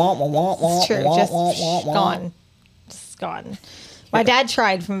was wah wah wah wah It's true. wah Just wah wah wah. gone. Just gone. My dad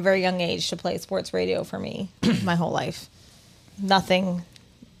tried from a very young age to play sports radio for me my whole life. Nothing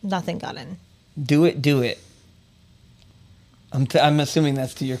got in. Do it. I'm assuming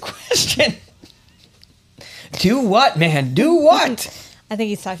that's to your question. Do what, man? Do what? I think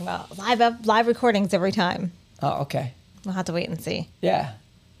he's talking about live recordings every time. Oh, okay. We'll have to wait and see. Yeah.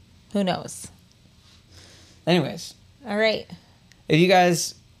 Who knows? Anyways, All right. if you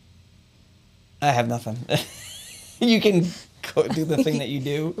guys, I have nothing. You can go do the thing that you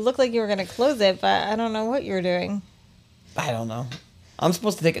do. It looked like you were going to close it, but I don't know what you were doing. I don't know. I'm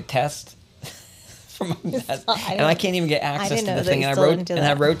supposed to take a test from my test, I and I can't even get access didn't to know the that thing. you And still didn't do I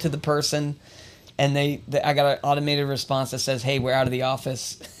that. wrote to the person, and I got an automated response that says, "Hey, we're out of the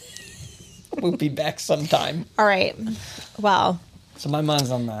office. We'll be back sometime." All right. Well, So my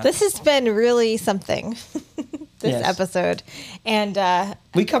mind's on that. this has been really something. This Yes. episode, and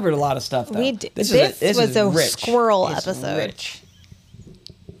We covered a lot of stuff, though. We d- This this is was a rich. squirrel It's episode. Rich.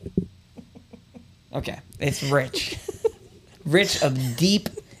 Okay, it's rich. Rich of deep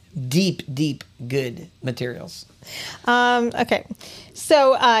good materials. Okay.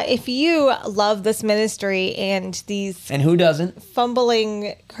 So if you love this ministry and these And who doesn't?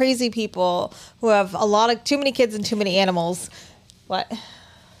 fumbling, crazy people who have too many kids and too many animals, what?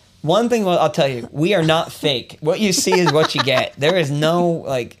 One thing I'll tell you, we are not fake. What you see is what you get. There is no,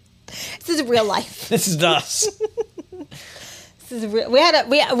 like, This is real life. this is us. This is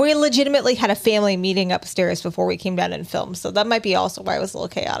we legitimately had a family meeting upstairs before we came down and filmed. So that might be also why it was a little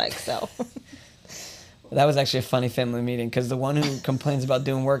chaotic. So That was actually a funny family meeting because the one who complains about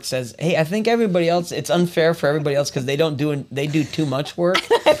doing work says, "Hey, I think everybody else, it's unfair for everybody else because they do too much work."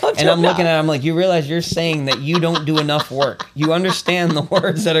 And I'm looking at it, I'm like, you realize you're saying that you don't do enough work. You understand the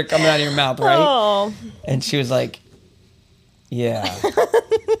words that are coming out of your mouth, right? Oh, And she was like, "Yeah."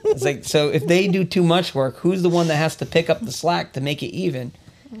 It's like, so if they do too much work, who's the one that has to pick up the slack to make it even?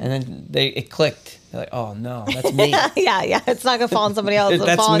 And then it clicked. They're like, "Oh no, that's me." yeah. It's not gonna fall on somebody else. It'll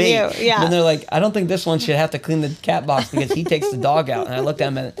That's fall on me. you. Yeah. And they're like, "I don't think this one should have to clean the cat box because he takes the dog out." And I looked at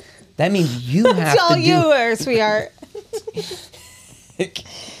him and that means you have It's all to you do. are, sweetheart.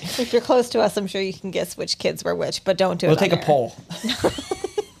 If you're close to us, I'm sure you can guess which kids were which, but don't do We'll it. take a poll.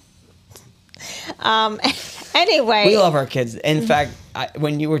 Anyway. We love our kids. In fact,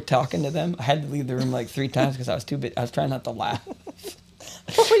 when you were talking to them, I had to leave the room like 3 times because I was too big. I was trying not to laugh.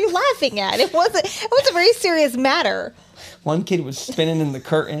 What were you laughing at? It was a very serious matter. One kid was spinning in the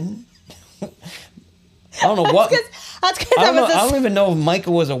curtain. I don't know what. That's because I don't even know if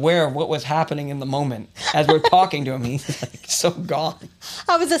Michael was aware of what was happening in the moment. As we're talking to him, he's like so gone.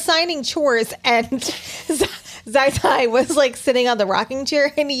 I was assigning chores, and Zai was like sitting on the rocking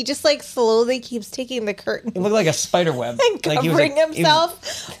chair, and he just like slowly keeps taking the curtain It looked like a spider web. and covering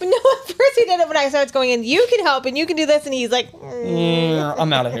himself. No, at first he did it when I started going in. You can help, and you can do this, and he's like,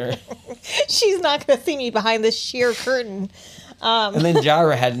 I'm out of here. she's not going to see me behind this sheer curtain. And then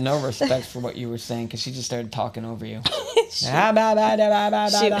Jara had no respect for what you were saying because she just started talking over you. She has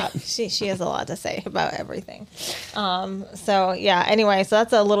a lot to say about everything. So yeah, anyway, so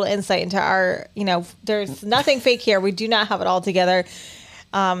that's a little insight into our, there's nothing fake here. We do not have it all together.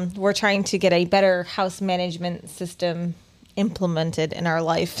 We're trying to get a better house management system implemented in our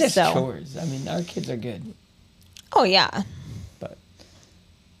life. Just chores. I mean, our kids are good. Oh yeah. But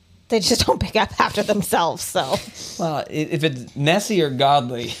they just don't pick up after themselves. So, well, if it's messy or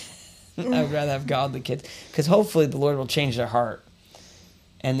godly, I would rather have godly kids because hopefully the Lord will change their heart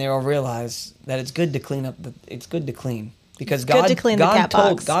and they will realize that it's good to clean up. It's good to clean because God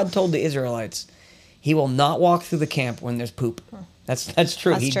told the Israelites He will not walk through the camp when there's poop. That's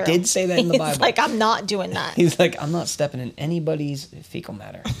true. He did say that in the Bible. He's like, I'm not doing that. He's like, I'm not stepping in anybody's fecal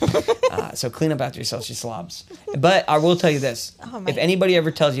matter. So clean up after yourselves, you slobs. But I will tell you this. If anybody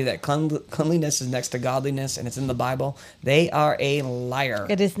ever tells you that cleanliness is next to godliness and it's in the Bible, they are a liar.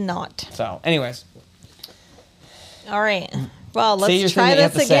 It is not. So, anyways. All right. Well, let's try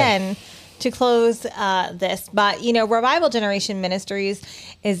this again to close this. But, Revival Generation Ministries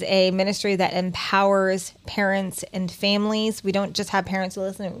is a ministry that empowers parents and families. We don't just have parents who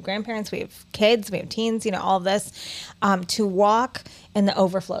listen, we have grandparents, we have kids, we have teens, all of this, to walk in the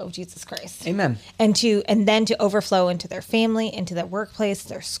overflow of Jesus Christ. Amen. And then to overflow into their family, into their workplace,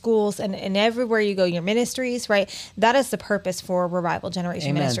 their schools, and everywhere you go, your ministries, right? That is the purpose for Revival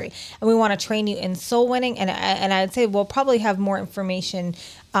Generation Ministry. And we want to train you in soul winning. And I would say we'll probably have more information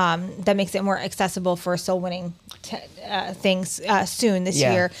that makes it more accessible for soul winning things soon this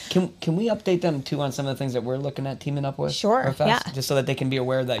year. Can we update them too on some of the things that we're looking at teaming up with? Sure. Yeah. Just so that they can be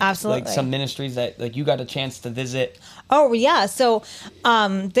aware that absolutely. Like some ministries that like you got a chance to visit. Oh yeah. So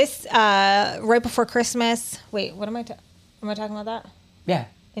this right before Christmas. Wait, what am I talking about that? Yeah.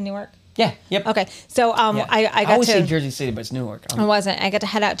 In Newark. Yeah. Yep. Okay. So I got I always say Jersey City, but it's Newark. I wasn't. I got to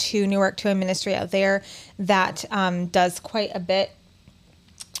head out to Newark to a ministry out there that does quite a bit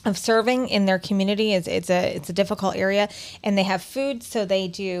of serving in their community. It's a difficult area, and they have food, so they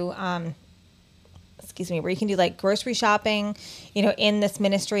do where you can do like grocery shopping, in this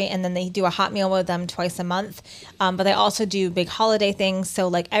ministry, and then they do a hot meal with them twice a month. But they also do big holiday things. So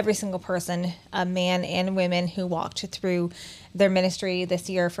like every single person, man and women who walked through their ministry this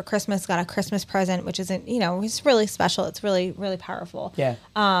year for Christmas got a Christmas present, which isn't, it's really special. It's really, really powerful. Yeah.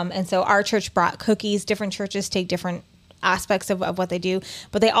 And so our church brought cookies. Different churches take different aspects of what they do,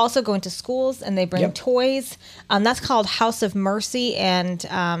 but they also go into schools and they bring toys. That's called House of Mercy,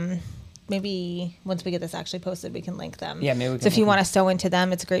 and maybe once we get this actually posted, we can link them. Yeah, maybe we can. So if you want to sew into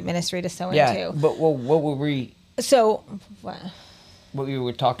them, it's a great ministry to sew into. Yeah, but what were we? So what we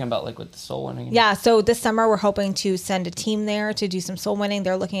were talking about, like with the soul winning. Yeah, so this summer we're hoping to send a team there to do some soul winning.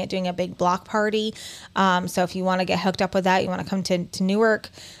 They're looking at doing a big block party. So if you want to get hooked up with that, you want to come to Newark,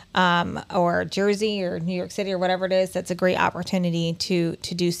 or Jersey or New York City or whatever it is, that's a great opportunity to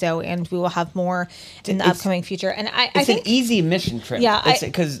do so, and we will have more in the upcoming future. And I think an easy mission trip. Yeah,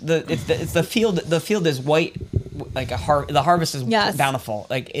 because it's the field. The field is white, like the harvest is bountiful.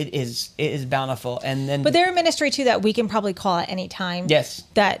 Like it is bountiful, and then. But they're a ministry too that we can probably call at any time. Yes.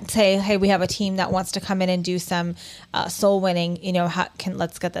 That say, hey, we have a team that wants to come in and do some soul winning.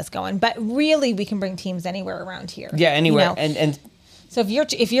 Let's get this going. But really, we can bring teams anywhere around here. Yeah, anywhere, and. So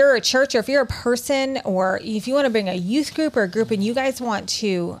if you're a church, or if you're a person, or if you want to bring a youth group or a group, and you guys want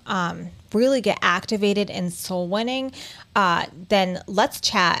to really get activated in soul winning, then let's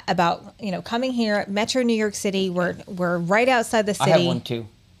chat about coming here at Metro New York City. We're right outside the city. I have one too.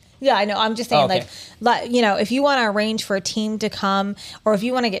 Yeah, I know. I'm just saying, okay. If you want to arrange for a team to come, or if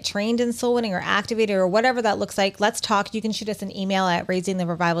you want to get trained in soul winning or activated or whatever that looks like, let's talk. You can shoot us an email at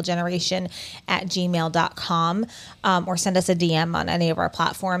raisingtherevivalgeneration@gmail.com, or send us a DM on any of our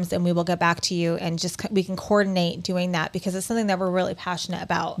platforms, and we will get back to you, and we can coordinate doing that, because it's something that we're really passionate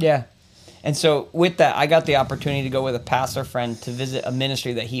about. Yeah. And so with that, I got the opportunity to go with a pastor friend to visit a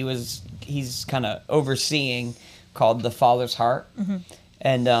ministry that he's kind of overseeing called The Father's Heart. Mm-hmm.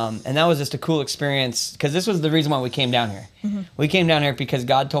 And that was just a cool experience, because this was the reason why we came down here. We came down here because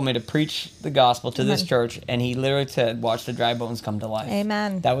God told me to preach the gospel to this church, and he literally said, watch the dry bones come to life.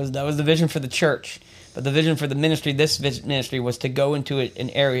 Amen. That was the vision for the church. But the vision for the ministry, this ministry, was to go into an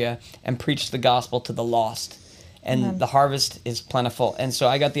area and preach the gospel to the lost. And the harvest is plentiful. And so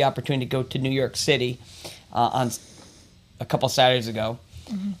I got the opportunity to go to New York City on a couple Saturdays ago,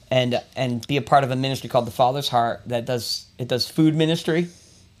 and be a part of a ministry called the Father's Heart that does food ministry.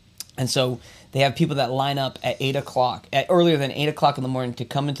 And so they have people that line up at 8 o'clock, earlier than 8 o'clock in the morning, to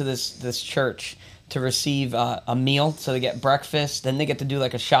come into this church to receive a meal. So they get breakfast, then they get to do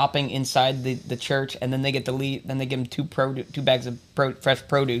like a shopping inside the church, and then they get to leave. Then they give them two bags of fresh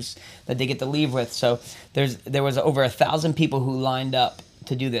produce that they get to leave with. So there was over 1,000 people who lined up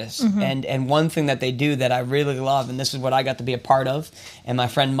to do this. And one thing that they do that I really love, and this is what I got to be a part of, and my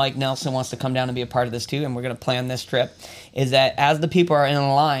friend Mike Nelson wants to come down and be a part of this too, and we're going to plan this trip, is that as the people are in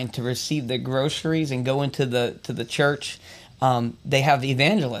line to receive their groceries and go into the church, they have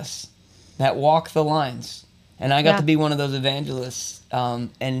evangelists that walk the lines. And I got to be one of those evangelists.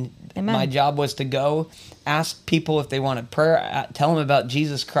 And my job was to go ask people if they wanted prayer, tell them about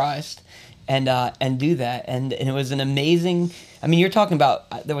Jesus Christ, and do that. And it was an amazing, I mean, you're talking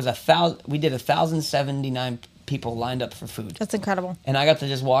about, there was we did 1,079 people lined up for food. That's incredible. And I got to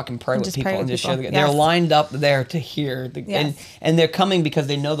just walk and pray with people and just share the, Yes. they're lined up there to hear. Yes. And they're coming because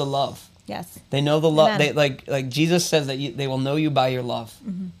they know the love. Yes. They know the love. Amen. They like Jesus says that they will know you by your love,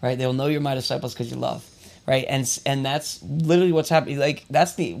 right? They will know you're my disciples because you love, right? And that's literally what's happening. Like,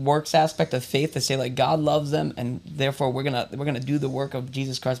 that's the works aspect of faith, to say like God loves them, and therefore we're gonna do the work of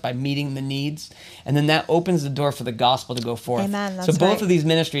Jesus Christ by meeting the needs, and then that opens the door for the gospel to go forth. Amen. That's so both right. of these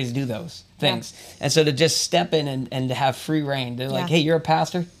ministries do those things, and so to just step in and to have free reign, they're like, hey, you're a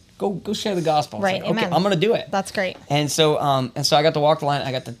pastor. Go share the gospel. It's Right. like, okay, Amen. I'm going to do it. That's great. And so I got to walk the line.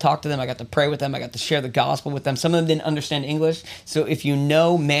 I got to talk to them. I got to pray with them. I got to share the gospel with them. Some of them didn't understand English. So if you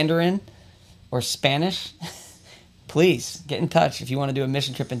know Mandarin or Spanish, please get in touch if you want to do a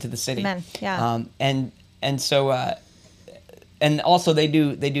mission trip into the city. Amen. Yeah. And also they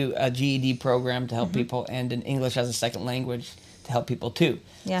do a GED program to help people, and an English as a second language to help people too.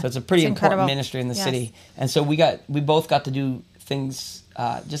 Yeah. So it's a pretty It's important incredible. ministry in the Yes. city. And so we both got to do things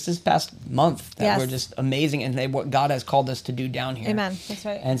just this past month that were just amazing, and what God has called us to do down here. Amen. That's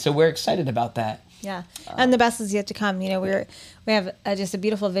right. And so we're excited about that. Yeah. And the best is yet to come. You know, we have just a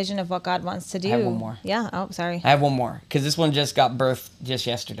beautiful vision of what God wants to do. I have one more. Yeah. Oh, sorry. I have one more, because this one just got birthed just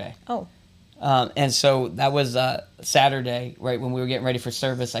yesterday. Oh, And so that was Saturday, right when we were getting ready for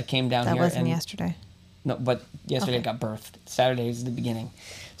service. I came down that here. wasn't yesterday. No, but yesterday Okay. it got birthed. Saturday is the beginning.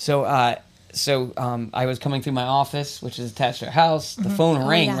 So I was coming through my office, which is attached to our house. The phone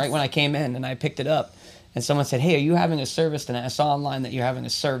rang yes. right when I came in, and I picked it up. And someone said, hey, are you having a service tonight? I saw online that you're having a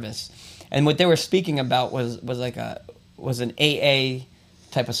service. And what they were speaking about was an AA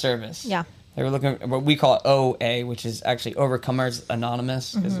type of service. Yeah. They were looking at what we call it OA, which is actually Overcomers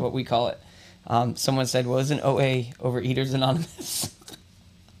Anonymous, is what we call it. Someone said, well, isn't OA Overeaters Anonymous?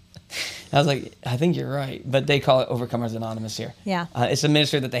 I was like, I think you're right. But they call it Overcomers Anonymous here. Yeah. It's a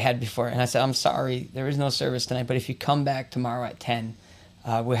ministry that they had before. And I said, I'm sorry, there is no service tonight, but if you come back tomorrow at 10,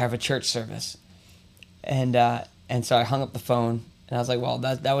 we'll have a church service. And so I hung up the phone, and I was like, well,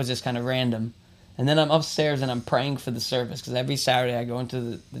 that was just kind of random. And then I'm upstairs, and I'm praying for the service, because every Saturday I go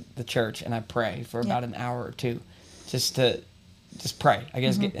into the church, and I pray for about an hour or two, just pray. I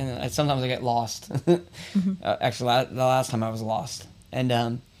guess, and sometimes I get lost. Actually, the last time I was lost. And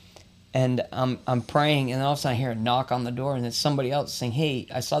I'm praying, and all of a sudden I hear a knock on the door, and it's somebody else saying, hey,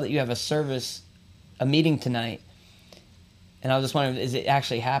 I saw that you have a meeting tonight. And I was just wondering, is it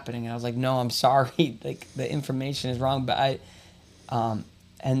actually happening? And I was like, no, I'm sorry. Like, the information is wrong. But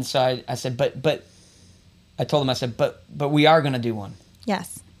and so I said, but I told him, I said, but we are going to do one.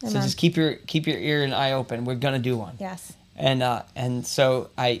 Yes. So Amen. just keep your ear and eye open. We're going to do one. Yes. And so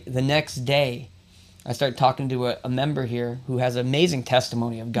the next day, I started talking to a member here who has an amazing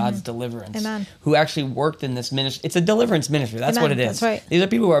testimony of God's deliverance. Amen. Who actually worked in this ministry. It's a deliverance ministry. That's Amen. what it is. That's right. These are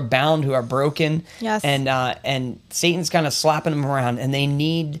people who are bound, who are broken. Yes. And Satan's kind of slapping them around, and they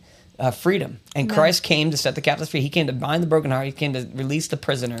need freedom. And Amen. Christ came to set the captives free. He came to bind the broken heart. He came to release the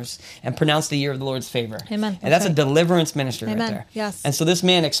prisoners and pronounce the year of the Lord's favor. Amen. And that's right. a deliverance ministry right Amen. there. Yes. And so this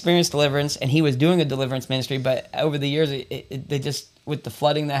man experienced deliverance, and he was doing a deliverance ministry, but over the years, they just, with the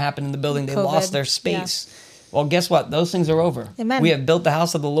flooding that happened in the building, they COVID. lost their space. Yeah. Well, guess what? Those things are over. Amen. We have built the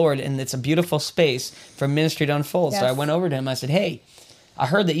house of the Lord, and it's a beautiful space for ministry to unfold. Yes. So I went over to him. I said, hey, I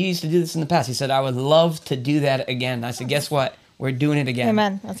heard that you used to do this in the past. He said, I would love to do that again. I said, guess what? We're doing it again.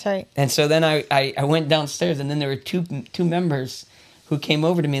 Amen. That's right. And so then I went downstairs, and then there were two members who came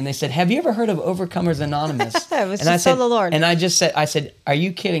over to me and they said, "Have you ever heard of Overcomers Anonymous?" It was and I just said, so the Lord. And I said, "Are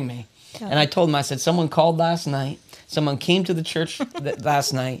you kidding me?" Yeah. And I told them, I said, "Someone called last night. Someone came to the church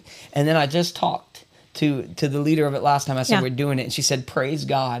last night, and then I just talked to the leader of it last time. I said, Yeah. we're doing it." And she said, "Praise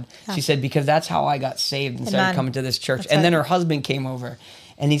God." Yeah. She said, "Because that's how I got saved and started Amen. coming to this church." That's And then right. her husband came over,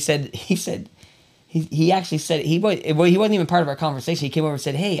 and he actually said, he wasn't even part of our conversation. He came over and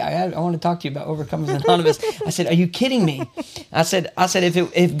said, "Hey, I want to talk to you about Overcomers Anonymous." I said, "Are you kidding me?" I said,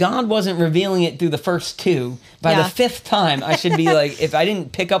 if God wasn't revealing it through the first two, by Yeah. the fifth time, I should be like, if I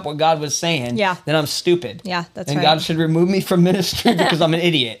didn't pick up what God was saying, Yeah. then I'm stupid. Yeah, that's and right. God should remove me from ministry because I'm an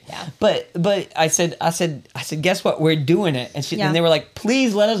idiot. Yeah. But I said, guess what? We're doing it. And Yeah. and they were like,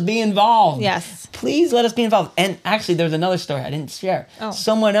 "Please let us be involved." Yes. Please let us be involved. And actually, there's another story I didn't share. Oh.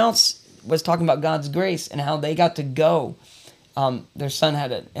 Someone else was talking about God's grace and how they got to go. Their son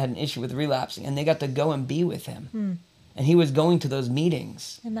had an issue with relapsing, and they got to go and be with him. And he was going to those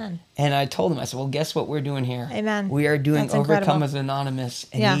meetings. Amen. And I told him, I said, "Well, guess what we're doing here? Amen. We are doing That's incredible. Overcomers Anonymous,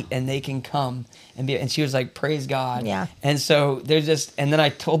 and Yeah. and they can come and be." And she was like, "Praise God." Yeah. And so there's just, and then I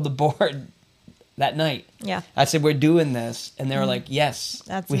told the board that night. Yeah. I said, "We're doing this," and they were like, "Yes,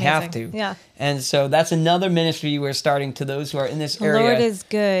 That's we have to." amazing. Yeah. And so that's another ministry we're starting to those who are in this The area. Lord is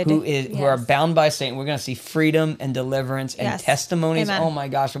good. Who are Yes. bound by Satan. We're going to see freedom and deliverance and Yes. testimonies. Amen. Oh my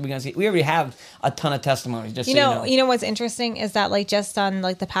gosh, what are we going to see? We already have a ton of testimonies. Just so You know what's interesting is that like just on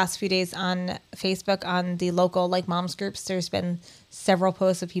like the past few days on Facebook on the local like moms groups, there's been several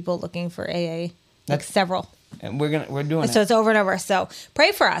posts of people looking for AA, like That's- several. And we're doing So it. it's over and over. So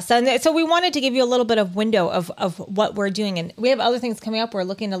pray for us. And so we wanted to give you a little bit of window of what we're doing. And we have other things coming up. We're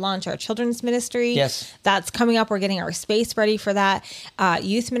looking to launch our children's ministry. Yes. That's coming up. We're getting our space ready for that.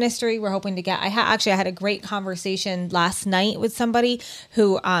 Youth ministry, we're hoping to get. I had a great conversation last night with somebody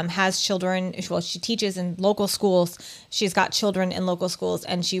who has children. Well, she teaches in local schools. She's got children in local schools.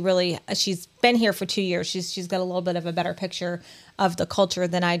 And she's been here for 2 years. She's got a little bit of a better picture of the culture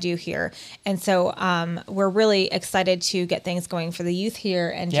than I do here. And so we're really excited to get things going for the youth here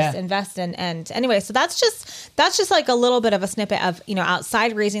and just Yeah. invest in. And anyway, so that's just like a little bit of a snippet of,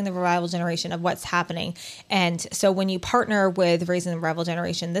 outside Raising the Revival Generation of what's happening. And so when you partner with Raising the Revival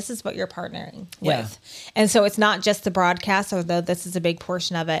Generation, this is what you're partnering Yeah. with. And so it's not just the broadcast, although this is a big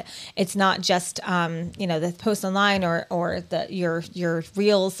portion of it. It's not just, the post online or your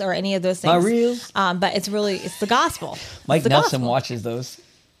reels or any of those things. My reels? But it's the gospel. Mike It's the Nelson gospel. watches those.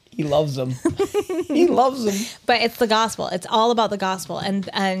 He loves them. He loves them. But it's the gospel. It's all about the gospel.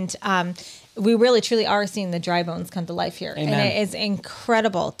 And we really truly are seeing the dry bones come to life here. Amen. And it is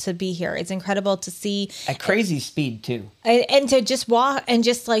incredible to be here. It's incredible to see At crazy speed too. and to just walk and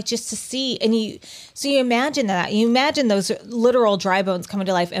just to see. And you imagine that. You imagine those literal dry bones coming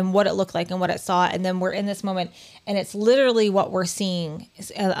to life and what it looked like and what it saw. And then we're in this moment and it's literally what we're seeing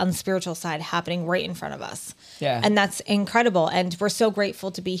on the spiritual side happening right in front of us. Yeah. And that's incredible. And we're so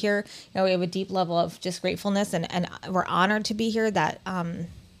grateful to be here. We have a deep level of just gratefulness and we're honored to be here that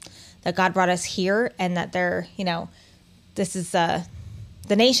God brought us here and that this is,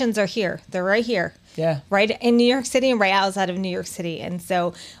 the nations are here. They're right here. Yeah. Right in New York City and right outside of New York City. And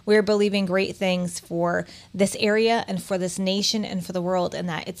so we're believing great things for this area and for this nation and for the world and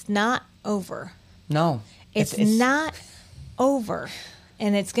that it's not over. No. It's not over.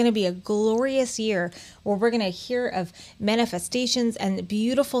 And it's going to be a glorious year where we're going to hear of manifestations and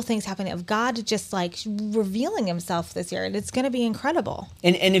beautiful things happening of God just like revealing himself this year. And it's going to be incredible.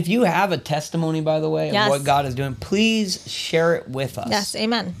 And if you have a testimony, by the way, of Yes. what God is doing, please share it with us. Yes.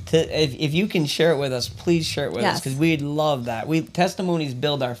 Amen. If you can share it with us, please share it with us Yes. because we'd love that. Testimonies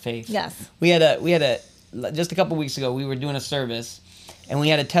build our faith. Yes. We had a just a couple weeks ago we were doing a service, and we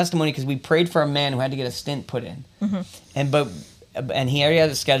had a testimony because we prayed for a man who had to get a stent put in, and he already had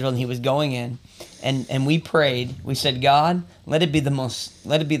it scheduled and he was going in, and we prayed. We said, God, let it be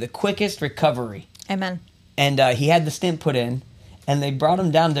the quickest recovery. Amen. And he had the stent put in, and they brought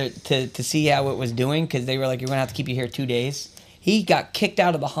him down to see how it was doing because they were like, "You're going to have to keep you here 2 days." He got kicked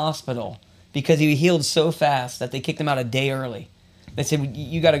out of the hospital because he healed so fast that they kicked him out a day early. They said,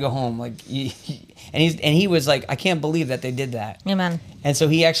 "You got to go home." And he was like, "I can't believe that they did that." Amen. And so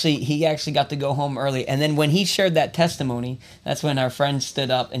he actually got to go home early. And then when he shared that testimony, that's when our friend stood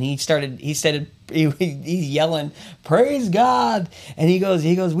up and he's yelling, "Praise God!" And he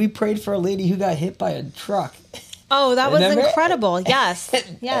goes, "We prayed for a lady who got hit by a truck." Oh, that was Remember? incredible. Yes.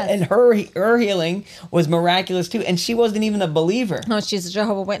 Yes. And her healing was miraculous too. And she wasn't even a believer. No, she's a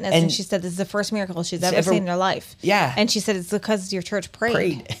Jehovah's Witness, and she said this is the first miracle she's ever seen in her life. Yeah. And she said it's because your church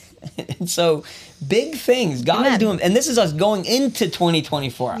prayed. And so big things God is Amen. doing. And this is us going into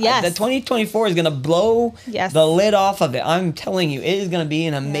 2024. Yes. The 2024 is going to blow Yes. the lid off of it. I'm telling you, it is going to be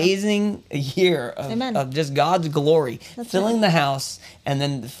an amazing year Amen. of just God's glory filling the house and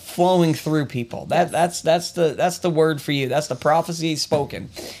then flowing through people. That's the word for you. That's the prophecy spoken,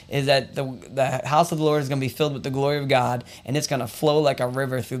 is that the house of the Lord is going to be filled with the glory of God, and it's going to flow like a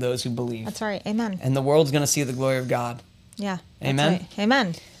river through those who believe. That's right. Amen. And the world's going to see the glory of God. Yeah. that's Amen? right.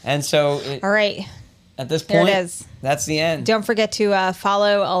 Amen. And so All right. at this There it point, is. that's the end. Don't forget to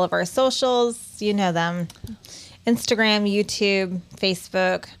follow all of our socials. You know them. Instagram, YouTube,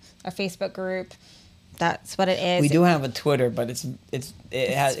 Facebook, our Facebook group. That's what it is. We do have a Twitter, but it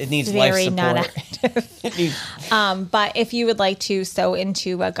needs very life not support. It needs- But if you would like to sow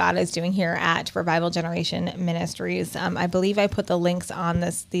into what God is doing here at Revival Generation Ministries, I believe I put the links on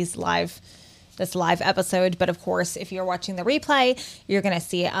this live episode. But of course, if you're watching the replay, you're going to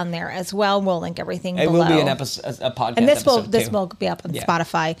see it on there as well. We'll link everything it below. will be an episode, a podcast. And this episode will too. be up on Yeah.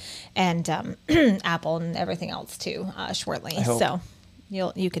 Spotify and Apple and everything else too shortly. hope. So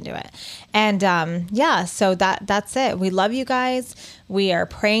you can do it. And so that's it. We love you guys. We are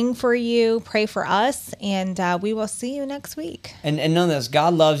praying for you. Pray for us, and we will see you next week. And know this: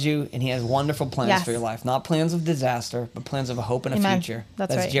 God loves you, and He has wonderful plans Yes. for your life. Not plans of disaster, but plans of a hope and a Amen. future.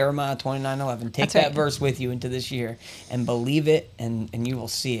 That's right. Jeremiah 29:11. Take That's that right. verse with you into this year and believe it, and you will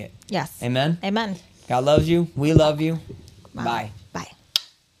see it. Yes. Amen. Amen. God loves you. We love you. Bye. Bye.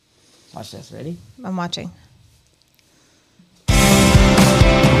 Watch this. Ready? I'm watching.